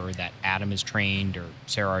staff member that Adam has trained or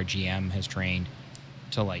Sarah, our GM, has trained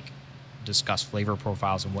to like discuss flavor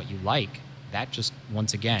profiles and what you like, that just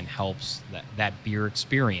once again helps that beer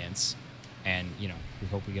experience. And, we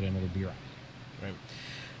hope we get another beer out of it.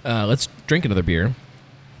 Right. Let's drink another beer.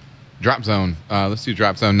 Drop Zone. Let's do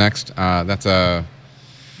Drop Zone next.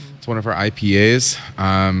 It's one of our IPAs.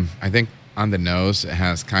 I think on the nose it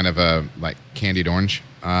has kind of a like candied orange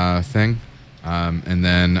thing, and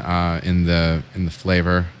then in the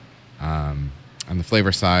flavor, on the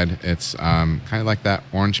flavor side, it's kind of like that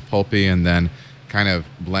orange pulpy, and then kind of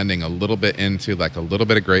blending a little bit into like a little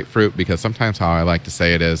bit of grapefruit, because sometimes how I like to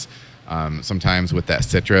say it is. Sometimes with that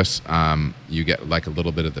citrus, you get like a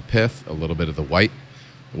little bit of the pith, a little bit of the white,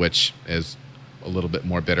 which is a little bit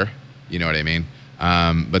more bitter. You know what I mean?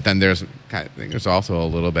 But then there's also a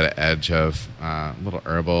little bit of edge of a little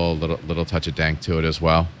herbal, little touch of dank to it as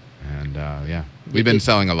well. And we've been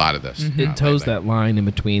selling a lot of this. It toes that line in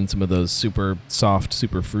between some of those super soft,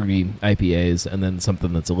 super fruity IPAs, and then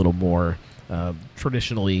something that's a little more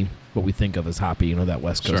traditionally what we think of as hoppy. That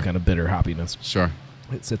West Coast kind of bitter hoppiness. Sure.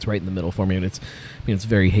 It sits right in the middle for me, and it's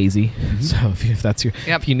very hazy. So if that's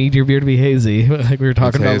if you need your beer to be hazy, like we were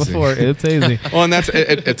talking about before, it's hazy. Well, and that's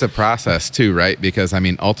it's a process too, right? Because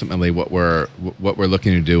ultimately, what we're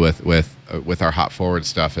looking to do with our hop forward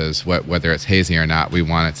stuff is whether it's hazy or not, we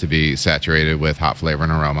want it to be saturated with hop flavor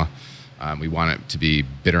and aroma. We want it to be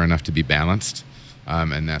bitter enough to be balanced,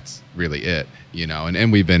 and that's really it,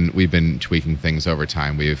 And we've been tweaking things over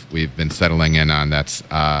time. We've been settling in on that's.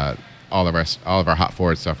 All of our hop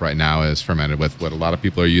forward stuff right now is fermented with what a lot of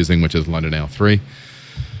people are using, which is London Ale 3.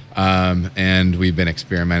 And we've been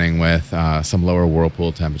experimenting with some lower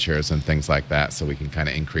whirlpool temperatures and things like that, so we can kind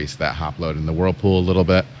of increase that hop load in the whirlpool a little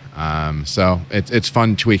bit. So it's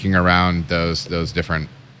fun tweaking around those different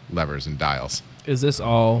levers and dials. Is this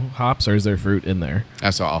all hops, or is there fruit in there?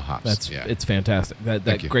 That's all hops. It's fantastic.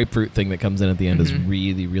 That grapefruit thing that comes in at the end is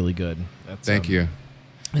really, really good. Thank you.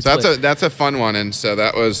 So that's a fun one, and so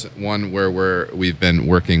that was one where we've been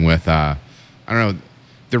working with. I don't know,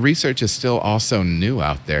 the research is still also new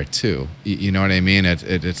out there too. You know what I mean?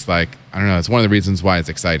 It's like I don't know. It's one of the reasons why it's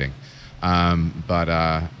exciting. But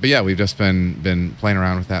yeah, we've just been playing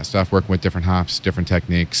around with that stuff, working with different hops, different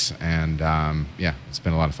techniques, and it's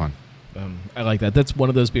been a lot of fun. I like that. That's one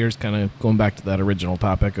of those beers, kind of going back to that original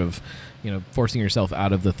topic of, forcing yourself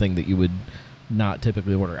out of the thing that you would not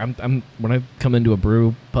typically order. I'm when I come into a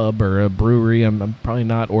brew pub or a brewery, I'm probably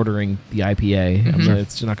not ordering the IPA.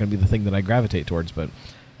 It's just not going to be the thing that I gravitate towards. But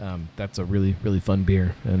that's a really, really fun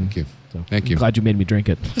beer. And thank you. So Thank you. I'm glad you made me drink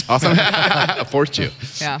it. Awesome. I forced you.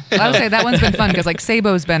 Yeah, I would say that one's been fun because like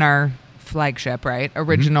Sabo's been our flagship, right?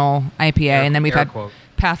 Original IPA, and then we've had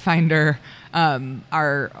Pathfinder,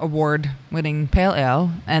 our award-winning pale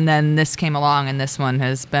ale, and then this came along, and this one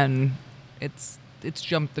has been it's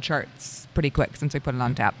jumped the charts pretty quick since we put it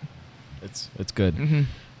on tap. It's good.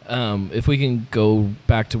 If we can go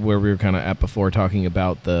back to where we were kind of at before, talking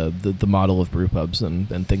about the model of brew pubs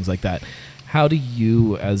and things like that, how do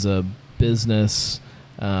you as a business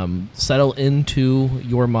settle into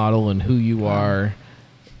your model and who you are,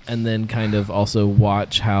 and then kind of also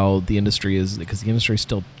watch how the industry is, because the industry is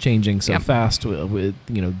still changing so fast with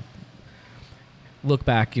look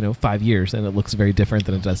back 5 years and it looks very different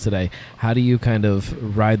than it does today. How do you kind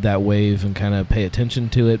of ride that wave and kind of pay attention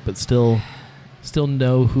to it but still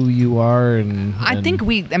know who you are? And I think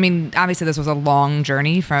obviously this was a long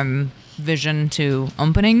journey from vision to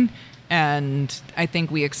opening, and I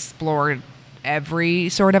think we explored every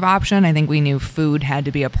sort of option. I think we knew food had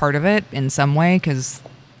to be a part of it in some way, because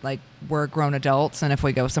we're grown adults, and if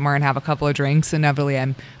we go somewhere and have a couple of drinks, inevitably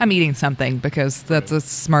I'm eating something, because that's a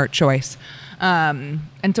smart choice. And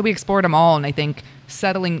so we explored them all, and I think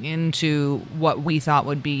settling into what we thought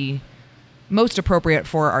would be most appropriate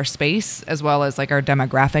for our space, as well as our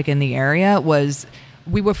demographic in the area, was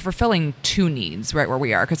we were fulfilling two needs right where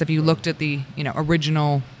we are. Because if you looked at the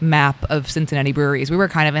original map of Cincinnati breweries, we were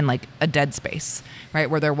kind of in a dead space, right,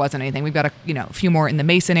 where there wasn't anything. We've got a few more in the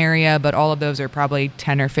Mason area, but all of those are probably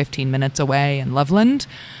 10 or 15 minutes away in Loveland,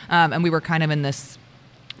 and we were kind of in this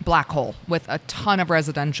black hole with a ton of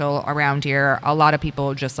residential around here, a lot of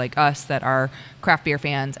people just like us that are craft beer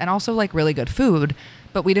fans, and also really good food.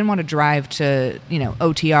 But we didn't want to drive to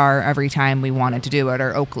OTR every time we wanted to do it,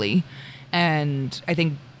 or Oakley. And I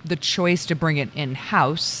think the choice to bring it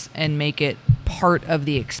in-house and make it part of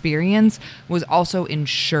the experience was also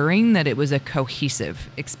ensuring that it was a cohesive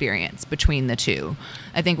experience between the two.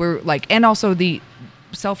 I think we're and also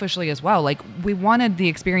selfishly as well, we wanted the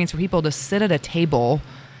experience for people to sit at a table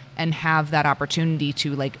and have that opportunity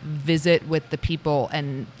to visit with the people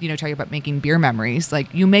and talking about making beer memories.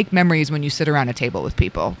 You make memories when you sit around a table with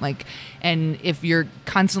people, and if you're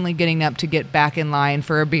constantly getting up to get back in line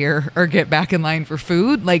for a beer or get back in line for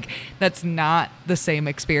food, that's not the same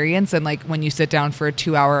experience. And when you sit down for a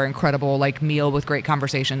 2-hour incredible meal with great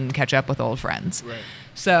conversation and catch up with old friends. Right.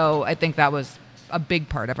 So I think that was a big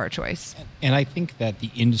part of our choice. And I think that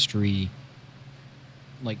the industry,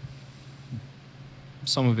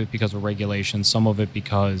 some of it because of regulation, some of it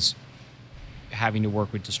because having to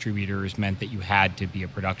work with distributors meant that you had to be a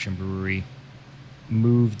production brewery,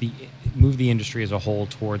 move the industry as a whole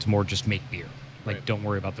towards more just make beer. Don't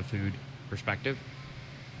worry about the food perspective.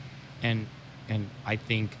 And I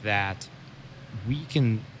think that we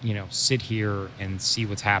can, sit here and see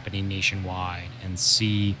what's happening nationwide and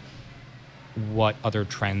see what other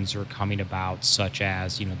trends are coming about, such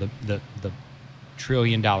as, the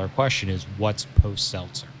trillion-dollar question is, what's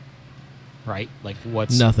post-seltzer, right?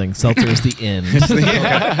 What's nothing. Seltzer is the end.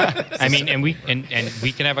 I mean, and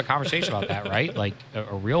we can have a conversation about that, right?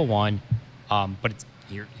 A real one, but it's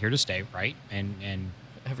here to stay, right? And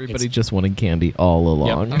everybody just wanted candy all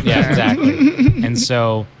along. Yep. Yeah, exactly. And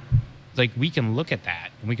so, we can look at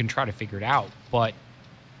that and we can try to figure it out, but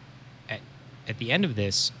at the end of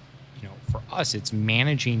this, for us, it's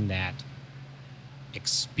managing that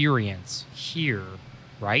experience here,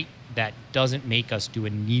 right? That doesn't make us do a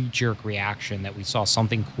knee-jerk reaction that we saw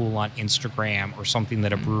something cool on Instagram or something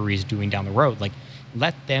that a brewery is doing down the road.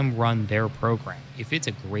 Let them run their program. If it's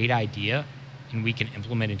a great idea and we can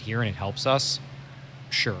implement it here and it helps us,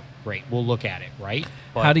 sure, great, we'll look at it, right?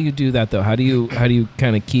 But how do you do that though? How do you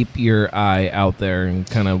kind of keep your eye out there and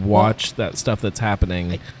kind of watch that stuff that's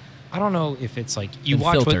happening? I don't know if it's you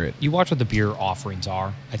watch what the beer offerings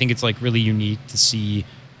are. I think it's really unique to see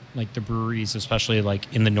the breweries, especially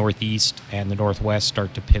in the Northeast and the Northwest,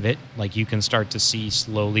 start to pivot. You can start to see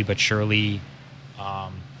slowly but surely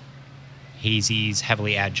hazies,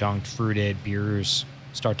 heavily adjunct fruited beers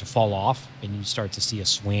start to fall off, and you start to see a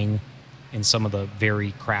swing in some of the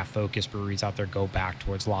very craft focused breweries out there go back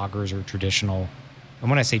towards lagers or traditional. And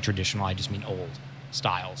when I say traditional, I just mean old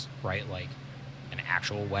styles, right? An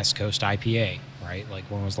actual West Coast IPA, right?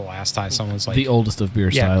 When was the last time someone's the oldest of beer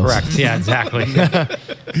yeah, styles? Correct. Yeah, exactly.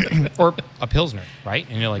 Or a Pilsner, right?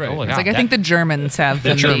 And you're right. Oh my it's God. I think the Germans have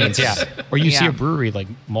the Germans, these. yeah. Or you see a brewery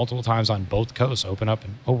multiple times on both coasts open up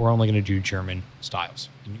and, we're only going to do German styles.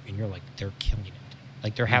 And you're they're killing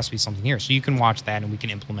it. There has to be something here. So you can watch that and we can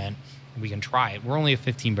implement and we can try it. We're only a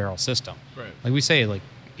 15-barrel system. Right. We say,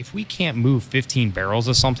 if we can't move 15 barrels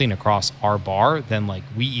of something across our bar, then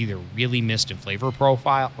we either really missed in flavor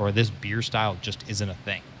profile or this beer style just isn't a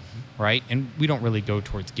thing, right? And we don't really go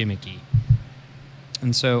towards gimmicky.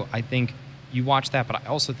 And so I think you watch that, but I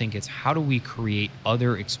also think it's how do we create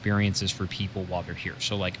other experiences for people while they're here.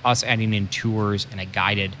 So like us adding in tours and a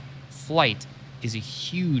guided flight is a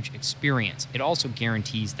huge experience. It also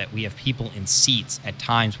guarantees that we have people in seats at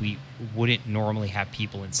times we wouldn't normally have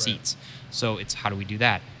people in seats. So it's how do we do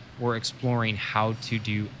that? We're exploring how to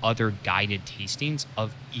do other guided tastings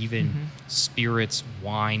of even spirits,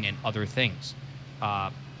 wine, and other things.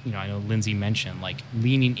 I know Lindsay mentioned like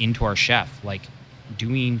leaning into our chef, like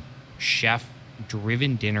doing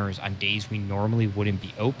chef-driven dinners on days we normally wouldn't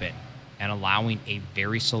be open, and allowing a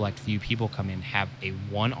very select few people come in, have a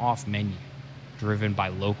one-off menu driven by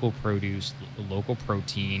local produce, local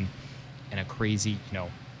protein, and a crazy,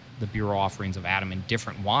 the bureau offerings of Adam and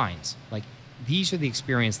different wines. Like, these are the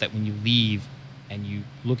experience that when you leave and you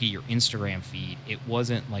look at your Instagram feed, it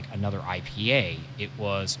wasn't like another IPA. It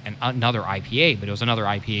was another IPA, but it was another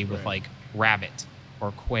IPA with like rabbit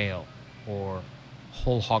or quail or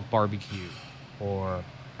whole hog barbecue or...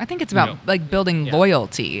 I think it's about like building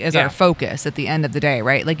loyalty is our focus at the end of the day,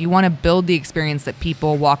 right? Like you want to build the experience that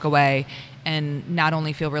people walk away and not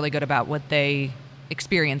only feel really good about what they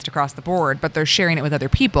experienced across the board, but they're sharing it with other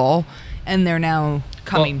people and they're now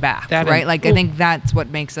coming back, right? I think that's what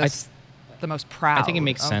makes us the most proud. I think it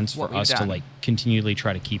makes sense for us to like continually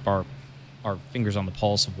try to keep our fingers on the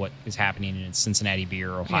pulse of what is happening in Cincinnati beer,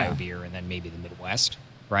 Ohio beer, and then maybe the Midwest,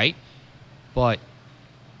 right? But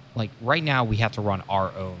like right now we have to run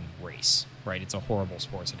our own race, right? It's a horrible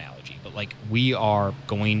sports analogy, but like we are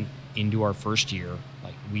going into our first year,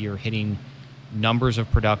 like we are hitting numbers of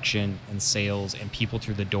production and sales and people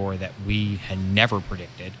through the door that we had never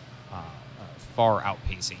predicted, far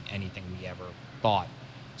outpacing anything we ever thought.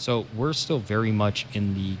 So we're still very much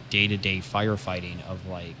in the day-to-day firefighting of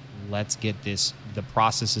like, let's get the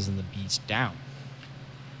processes and the beast down.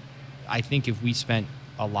 I think if we spent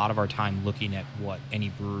a lot of our time looking at what any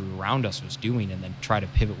brewery around us was doing and then try to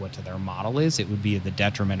pivot what to their model is, it would be at the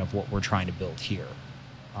detriment of what we're trying to build here.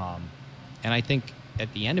 And I think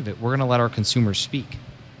at the end of it, we're going to let our consumers speak.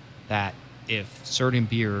 That if certain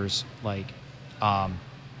beers like,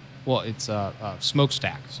 it's a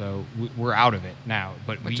smokestack, so we're out of it now.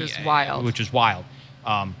 But which is wild. Which is wild.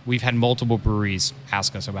 We've had multiple breweries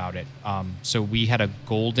ask us about it. So we had a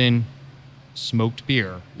golden smoked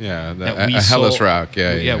beer. Yeah, a Hellas Rock.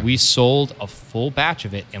 Yeah. We sold a full batch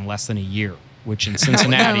of it in less than a year, which in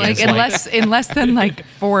Cincinnati is in less than like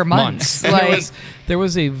 4 months. Like there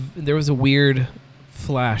was a weird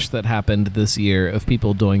flash that happened this year of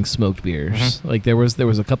people doing smoked beers. Mm-hmm. Like there was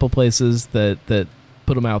a couple places that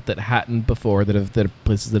put them out that hadn't before, that are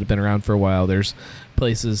places that have been around for a while. There's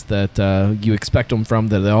places that you expect them from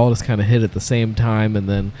that they all just kind of hit at the same time, and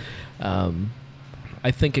then I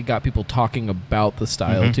think it got people talking about the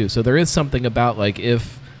style too. So there is something about like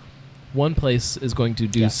if one place is going to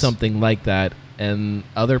do something like that and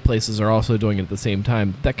other places are also doing it at the same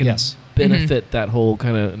time, that can benefit that whole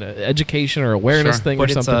kind of education or awareness thing or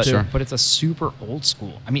something too. But it's a super old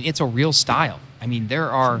school. I mean, it's a real style. I mean, there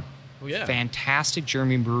are fantastic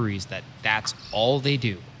German breweries that's all they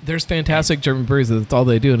do. There's fantastic German breweries that's all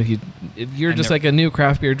they do, and if you're just like a new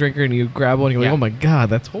craft beer drinker and you grab one, you're like, oh my god,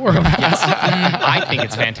 that's horrible. Yes, I think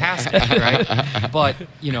it's fantastic, right? But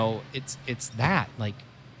it's that like,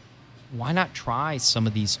 why not try some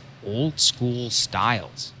of these old school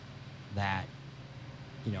styles that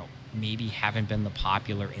maybe haven't been the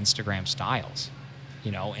popular Instagram styles,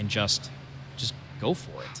 and just go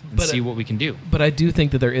for it and see what we can do. But I do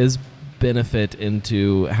think that there is benefit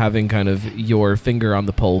into having kind of your finger on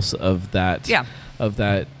the pulse of that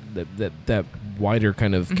that wider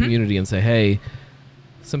kind of community and say, hey,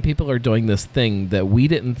 some people are doing this thing that we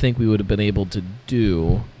didn't think we would have been able to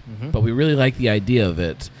do, but we really like the idea of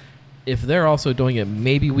it. If they're also doing it,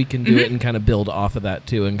 maybe we can do it and kind of build off of that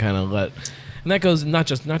too, and kind of let. And that goes not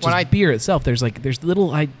just beer itself. There's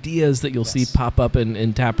little ideas that you'll see pop up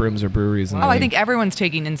in tap rooms or breweries. And I think everyone's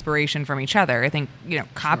taking inspiration from each other. I think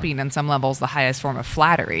copying on some levels the highest form of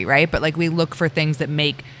flattery, right? But like we look for things that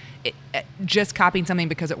make it, just copying something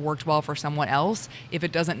because it worked well for someone else. If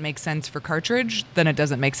it doesn't make sense for cartridge, then it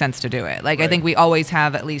doesn't make sense to do it. Like I think we always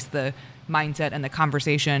have at least the mindset and the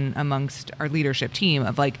conversation amongst our leadership team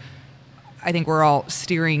of like, I think we're all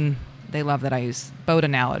steering. They love that I use boat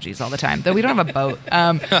analogies all the time, though we don't have a boat.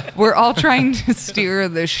 We're all trying to steer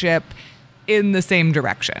the ship in the same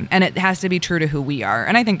direction, and it has to be true to who we are.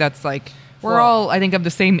 And I think that's like we're all, I think, of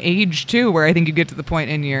the same age too, where I think you get to the point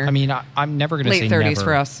in your. I mean, I'm never going to say late 30s never.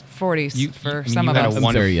 For us, 40s for some of us.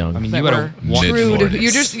 I'm very young. I mean, you had a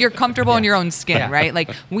mid-40s. You're comfortable in your own skin, right?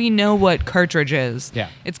 Like we know what cartridge is. Yeah.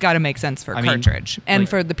 It's got to make sense for cartridge, and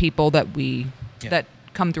for the people that that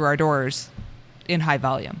come through our doors in high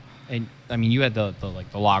volume. And I mean, you had the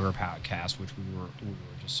Lager podcast, which we were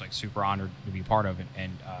just like super honored to be part of,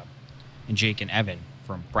 and Jake and Evan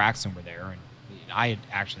from Braxton were there, and I had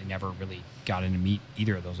actually never really gotten to meet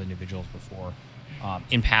either of those individuals before,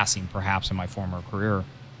 in passing perhaps in my former career,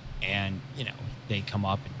 and they come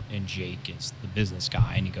up and Jake is the business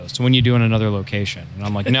guy, and he goes, "So when you doing another location?" And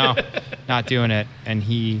I'm like, "No, not doing it," and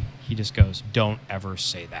he just goes, "Don't ever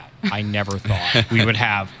say that. I never thought we would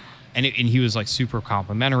have." And he was like super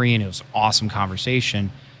complimentary, and it was an awesome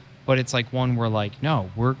conversation. But it's like one where like,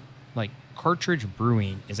 no, we're like Cartridge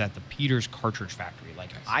Brewing is at the Peters Cartridge Factory.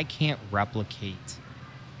 Like I can't replicate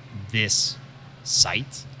this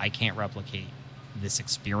site. I can't replicate this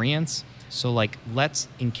experience. So like, let's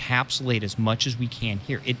encapsulate as much as we can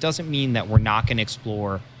here. It doesn't mean that we're not going to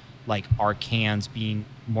explore like our cans being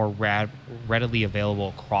more readily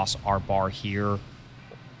available across our bar here.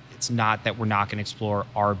 It's not that we're not going to explore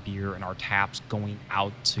our beer and our taps going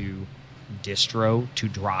out to distro to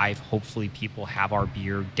drive. Hopefully people have our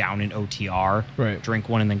beer down in OTR, right, drink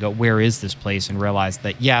one and then go, where is this place? And realize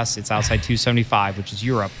that, yes, it's outside 275, which is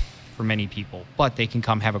Europe for many people, but they can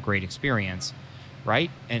come have a great experience,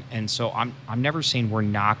 right? And so I'm never saying we're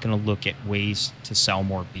not going to look at ways to sell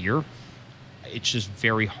more beer. It's just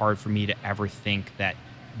very hard for me to ever think that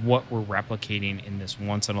what we're replicating in this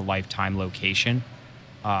once-in-a-lifetime location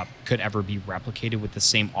could ever be replicated with the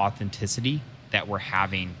same authenticity that we're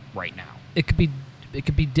having right now. It could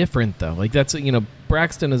be different though. Like that's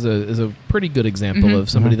Braxton is a pretty good example of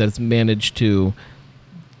somebody that's managed to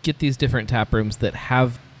get these different tap rooms that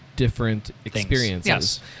have different experiences.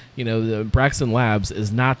 Yes. The Braxton Labs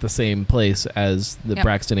is not the same place as the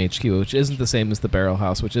Braxton HQ, which isn't the same as the Barrel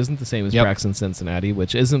House, which isn't the same as Braxton Cincinnati,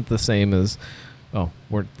 which isn't the same as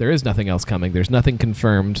there is nothing else coming. There's nothing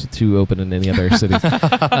confirmed to open in any other cities.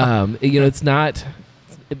 It's not.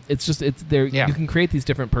 It's there. Yeah. You can create these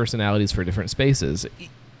different personalities for different spaces.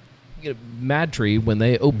 Mad Tree, when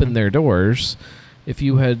they opened their doors, if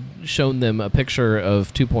you had shown them a picture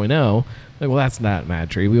of 2.0, like, well, that's not Mad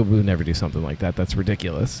Tree. We would never do something like that. That's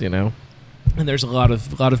ridiculous, And there's a lot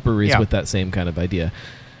of breweries with that same kind of idea.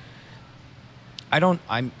 I'm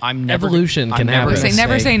never. Evolution can happen.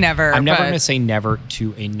 Never say never. I'm never going to say never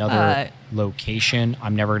to another location.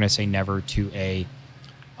 I'm never going to say never to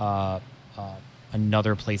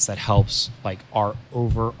another place that helps like our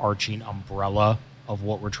overarching umbrella of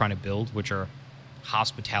what we're trying to build, which are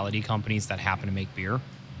hospitality companies that happen to make beer,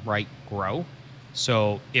 right? Grow.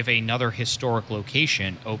 So if another historic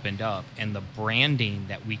location opened up and the branding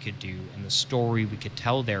that we could do and the story we could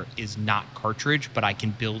tell there is not Cartridge, but I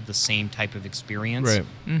can build the same type of experience, right,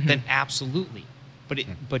 then absolutely.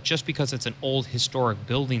 But just because it's an old historic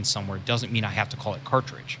building somewhere doesn't mean I have to call it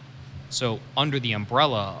Cartridge. So under the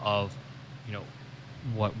umbrella of,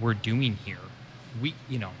 what we're doing here, we,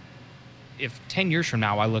 if 10 years from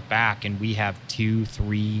now I look back and we have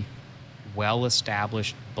 2-3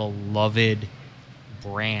 well-established, beloved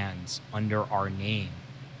brands under our name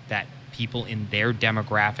that people in their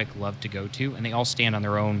demographic love to go to, and they all stand on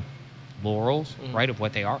their own laurels, right, of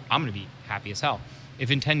what they are, I'm going to be happy as hell. If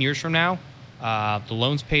in 10 years from now, the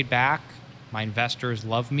loan's paid back, my investors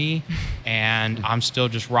love me, and I'm still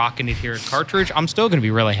just rocking it here at Cartridge, I'm still going to be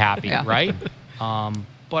really happy, right?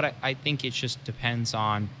 But I think it just depends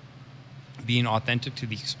on being authentic to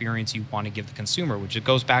the experience you want to give the consumer, which it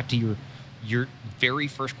goes back to your very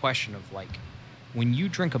first question of like, when you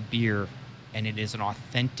drink a beer and it is an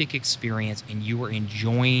authentic experience and you are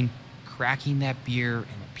enjoying cracking that beer and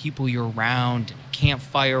the people you're around, and a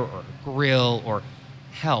campfire or a grill or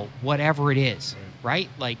hell, whatever it is, right?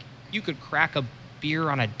 Like you could crack a beer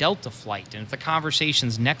on a Delta flight, and if the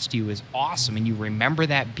conversations next to you is awesome and you remember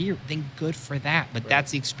that beer, then good for that. But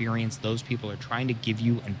that's the experience those people are trying to give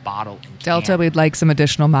you and bottle and Delta, we'd like some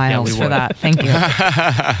additional miles for that. Thank you.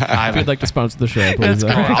 If you'd like to sponsor the show, please.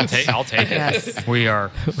 I'll take it. Yes. We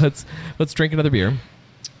are. Let's drink another beer.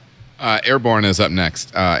 Airborne is up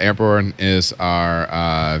next. Airborne is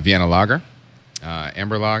our Vienna lager,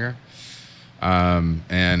 amber lager.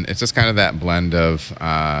 And it's just kind of that blend of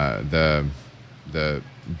the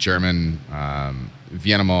German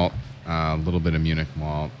Vienna malt, a little bit of Munich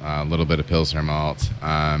malt, a little bit of Pilsner malt,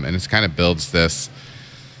 and it kind of builds this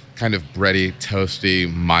kind of bready,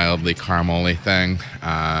 toasty, mildly caramel-y thing.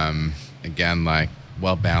 Again, like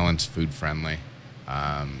well-balanced, food-friendly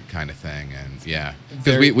kind of thing. And yeah,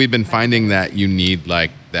 because we've been finding that you need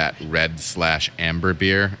like that red/amber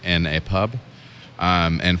beer in a pub.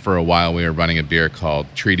 And for a while we were running a beer called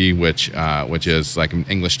Treaty, which is like an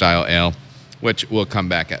English style ale, which will come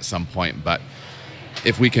back at some point. But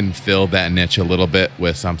if we can fill that niche a little bit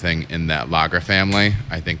with something in that lager family,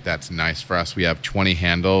 I think that's nice for us. We have 20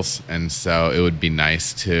 handles, and so it would be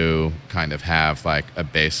nice to kind of have like a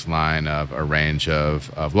baseline of a range of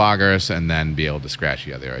lagers, and then be able to scratch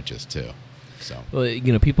the other edges too. So, Well,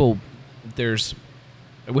 people,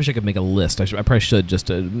 I wish I could make a list. I probably should, just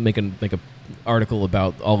to make a article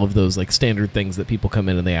about all of those like standard things that people come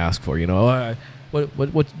in and they ask for.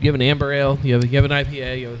 What you have an amber ale, you have an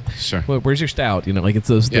IPA, sure. Where's your stout? Like it's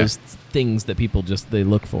those things that people they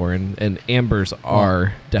look for, and ambers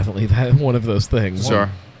are definitely one of those things. Sure.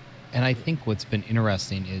 And I think what's been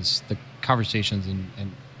interesting is the conversations,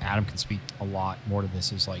 and Adam can speak a lot more to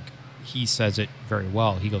this, is like, he says it very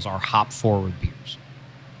well. He goes, our hop forward beers.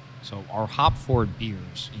 So our hop forward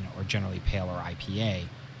beers, are generally pale or IPA,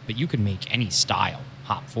 but you could make any style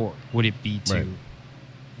hop forward. Would it be to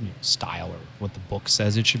style or what the book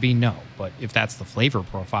says it should be? No. But if that's the flavor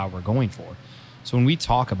profile we're going for. So when we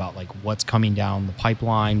talk about like what's coming down the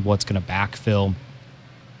pipeline, what's going to backfill,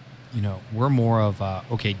 we're more of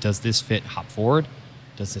okay, does this fit hop forward?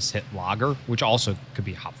 Does this hit lager, which also could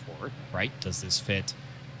be hop forward, right? Does this fit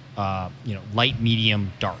light,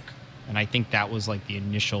 medium, dark? And I think that was like the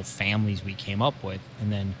initial families we came up with.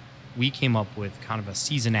 And then we came up with kind of a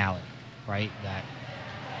seasonality, right? That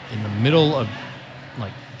in the middle of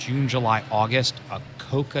like June, July, August, a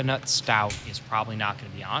coconut stout is probably not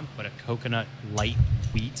going to be on, but a coconut light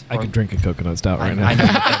wheat. I could drink a coconut stout right now. I know,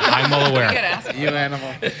 I'm well aware. You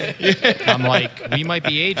animal. I'm like, we might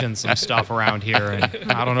be aging some stuff around here,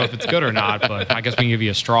 and I don't know if it's good or not, but I guess we can give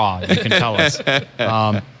you a straw. You can tell us.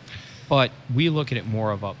 But we look at it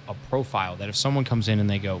more of a profile, that if someone comes in and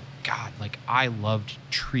they go, God, like I loved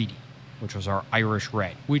Treaty, which was our Irish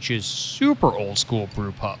Red, which is super old school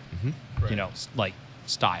brew pub, like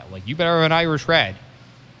style. Like you better have an Irish Red.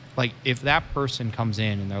 Like if that person comes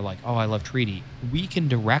in and they're like, oh, I love Treaty, we can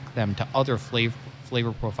direct them to other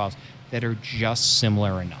flavor profiles that are just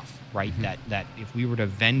similar enough, right? Mm-hmm. That if we were to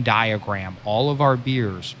Venn diagram all of our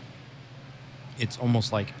beers, it's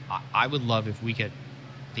almost like I would love if we could,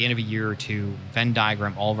 at the end of a year or two, Venn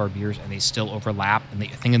diagram all of our beers and they still overlap, and the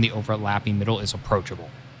thing in the overlapping middle is approachable.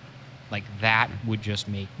 Like that would just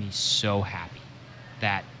make me so happy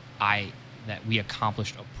that we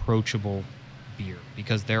accomplished approachable beer,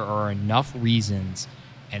 because there are enough reasons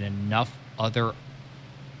and enough other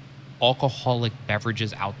alcoholic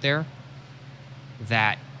beverages out there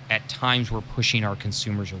that at times we're pushing our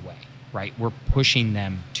consumers away, right? We're pushing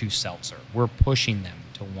them to seltzer. We're pushing them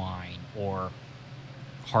to wine or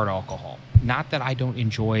hard alcohol. Not that I don't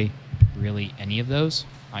enjoy really any of those.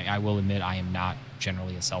 I will admit I am not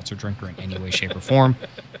generally a seltzer drinker in any way, shape, or form,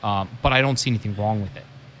 but I don't see anything wrong with it,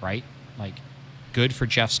 right? Like, good for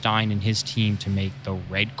Jeff Stein and his team to make the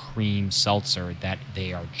red cream seltzer that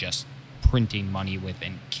they are just printing money with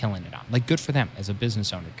and killing it on. Like, good for them as a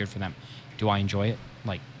business owner. Good for them. Do I enjoy it?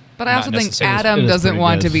 Like, but I also think necessarily. Adam It is doesn't pretty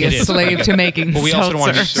want good. to be It a is. slave to making but we also don't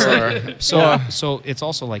want to be seltzer. Sure. So it's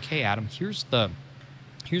also like, hey, Adam, here's the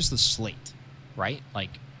slate, right?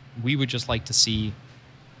 Like, we would just like to see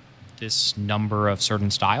this number of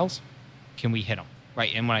certain styles. Can we hit them,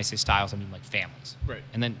 right? And when I say styles, I mean like families, Right.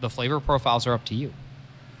 And then the flavor profiles are up to you,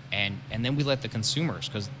 and then we let the consumers,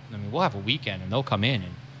 because I mean we'll have a weekend and they'll come in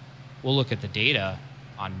and we'll look at the data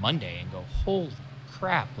on Monday and go, holy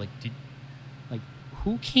crap, like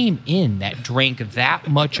who came in that drank that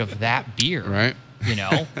much of that beer, Right.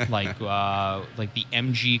 like the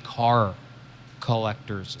MG Car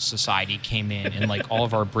Collectors Society came in and like all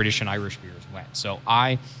of our British and Irish beers went. So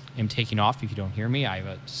I am taking off. If you don't hear me, I have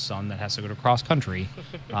a son that has to go to cross country.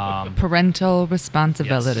 Parental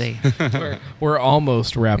responsibility. We're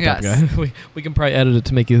almost wrapped up, Yes. guys. We can probably edit it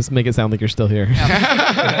to make it sound like you're still here.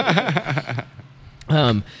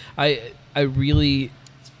 I really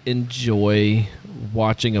enjoy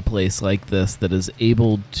watching a place like this that is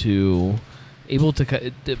able to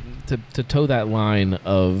toe that line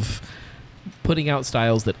of putting out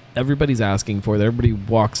styles that everybody's asking for, that everybody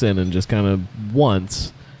walks in and just kind of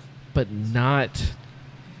wants, but not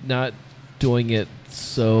doing it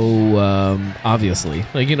so obviously.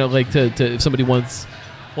 Like, to if somebody wants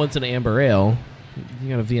an amber ale, you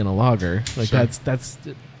got a Vienna lager. Like, Sure.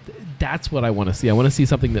 that's what I want to see. I want to see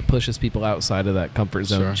something that pushes people outside of that comfort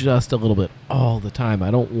zone Sure. just a little bit all the time. I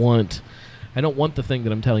don't want the thing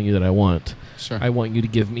that I'm telling you that I want. Sure. I want you to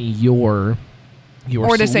give me your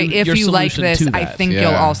Or to say, if your you like solution this, to I that. think you'll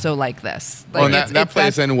Yeah. also like this. Well, Like, and that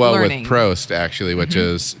plays that's in well learning. with Prost, actually, which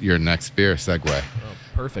is your next beer segue. Oh,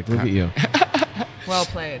 perfect. Look at you. Well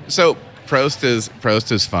played. So Prost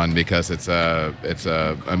is fun because it's a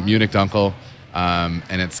Munich Dunkel, and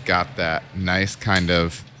it's got that nice kind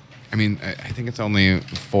of I mean, I think it's only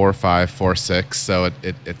 4.5, 4.6, so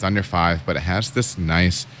it's under 5, but it has this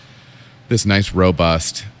nice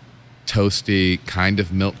robust, toasty kind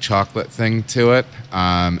of milk chocolate thing to it.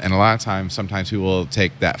 And a lot of times, sometimes people will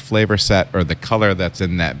take that flavor set or the color that's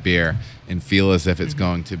in that beer and feel as if it's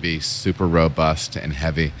going to be super robust and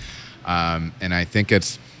heavy. And I think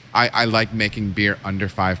I like making beer under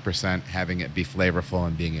 5%, having it be flavorful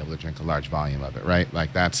and being able to drink a large volume of it, right?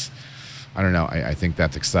 Like I don't know. I think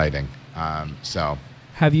that's exciting. So,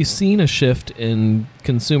 have you seen a shift in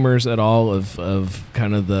consumers at all of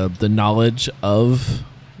kind of the knowledge of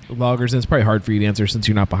lagers? And it's probably hard for you to answer since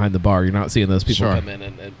you're not behind the bar. You're not seeing those people Sure. come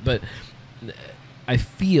in. But I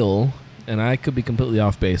feel, and I could be completely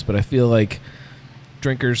off base, but I feel like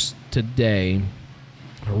drinkers today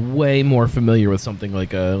are way more familiar with something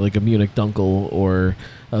like a Munich Dunkel or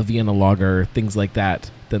a Vienna Lager, things like that,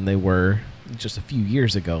 than they were just a few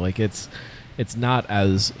years ago. Like it's not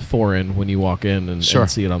as foreign when you walk in and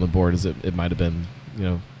see it on the board as it might have been,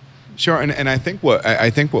 Sure, and I think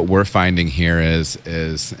what we're finding here is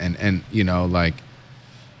you know, like,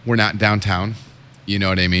 we're not downtown, you know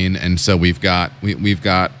what I mean, and so we've got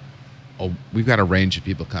a range of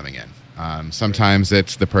people coming in. Sometimes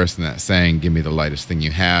it's the person that's saying, "Give me the lightest thing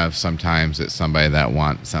you have." Sometimes it's somebody that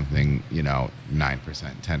wants something,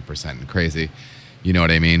 9%, 10%, and crazy, you know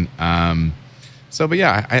what I mean. But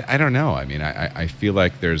yeah, I don't know. I mean, I feel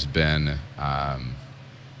like there's been a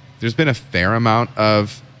fair amount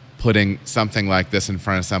of putting something like this in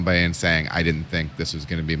front of somebody and saying, I didn't think this was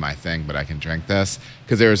going to be my thing, but I can drink this.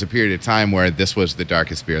 Because there was a period of time where this was the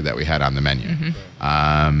darkest beer that we had on the menu.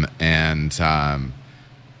 Mm-hmm.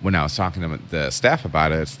 When I was talking to the staff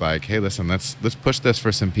about it, it's like, hey, listen, let's push this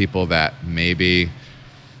for some people that maybe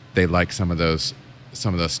they like some of those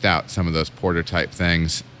stouts, some of those porter type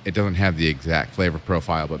things. It doesn't have the exact flavor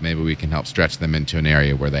profile, but maybe we can help stretch them into an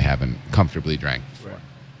area where they haven't comfortably drank before.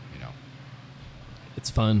 It's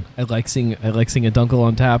fun. I like seeing a Dunkel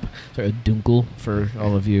on tap. Sorry, a Dunkel for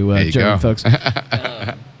all of you There you German go. folks.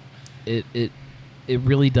 It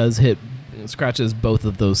really does scratches both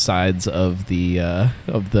of those sides of the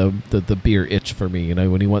beer itch for me.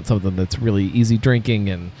 When you want something that's really easy drinking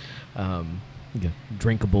and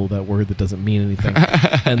drinkable, that word that doesn't mean anything,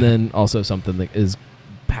 and then also something that is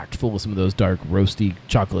packed full of some of those dark, roasty,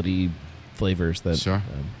 chocolatey flavors that. Sure.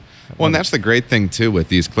 Well, and that's the great thing, too, with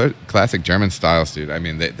these classic German styles, dude. I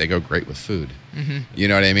mean, they go great with food. Mm-hmm. You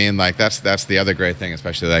know what I mean? Like, that's the other great thing,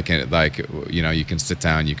 especially you can sit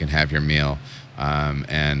down, you can have your meal.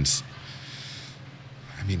 And,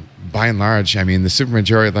 I mean, by and large, the super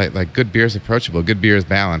majority, like good beer is approachable. Good beer is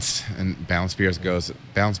balanced. And balanced beer goes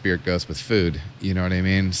with food. You know what I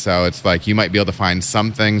mean? So it's like you might be able to find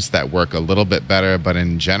some things that work a little bit better, but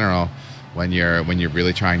in general, when you're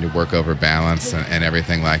really trying to work over balance and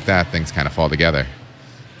everything like that, things kind of fall together.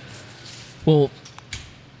 Well,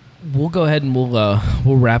 we'll go ahead and we'll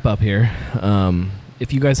wrap up here.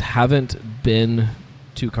 If you guys haven't been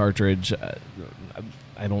to Cartridge,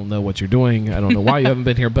 I don't know what you're doing. I don't know why you haven't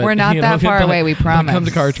been here, but we're not that far away. We promise. Come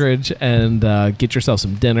to Cartridge and get yourself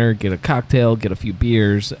some dinner, get a cocktail, get a few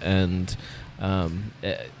beers, and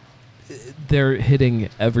they're hitting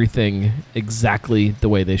everything exactly the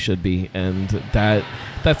way they should be, and that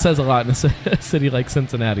says a lot in a city like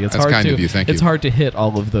Cincinnati. That's kind of you. Thank you. It's hard to hit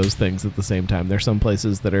all of those things at the same time. There's some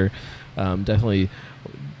places that are definitely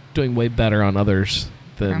doing way better on others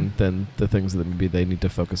than the things that maybe they need to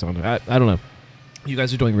focus on. I don't know. You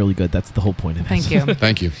guys are doing really good. That's the whole point of this. Thank you.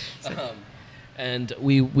 Thank you. And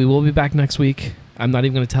we will be back next week. I'm not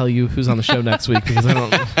even going to tell you who's on the show next week because I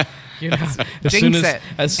don't.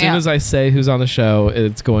 As soon as I say who's on the show,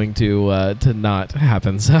 it's going to not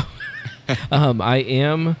happen. So, I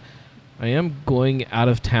am going out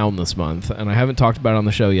of town this month, and I haven't talked about it on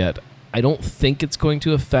the show yet. I don't think it's going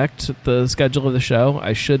to affect the schedule of the show.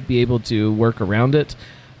 I should be able to work around it.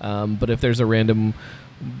 But if there's a random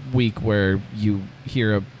week where you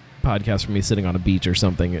hear a podcast from me sitting on a beach or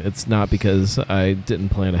something, it's not because I didn't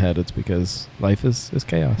plan ahead. It's because life is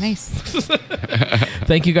chaos. Nice.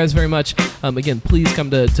 Thank you guys very much. Again, please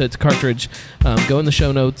come to Cartridge. Go in the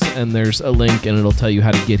show notes, and there's a link, and it'll tell you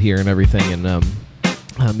how to get here and everything. And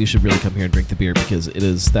you should really come here and drink the beer because it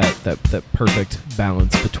is that perfect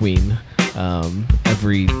balance between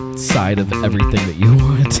every side of everything that you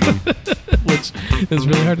want, which is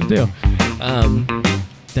really hard to do.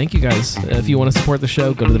 Thank you guys. If you want to support the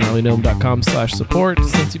show, go to thegnarlygnome.com/support.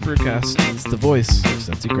 Cincy Brewcast is the voice of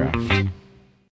Cincy Craft.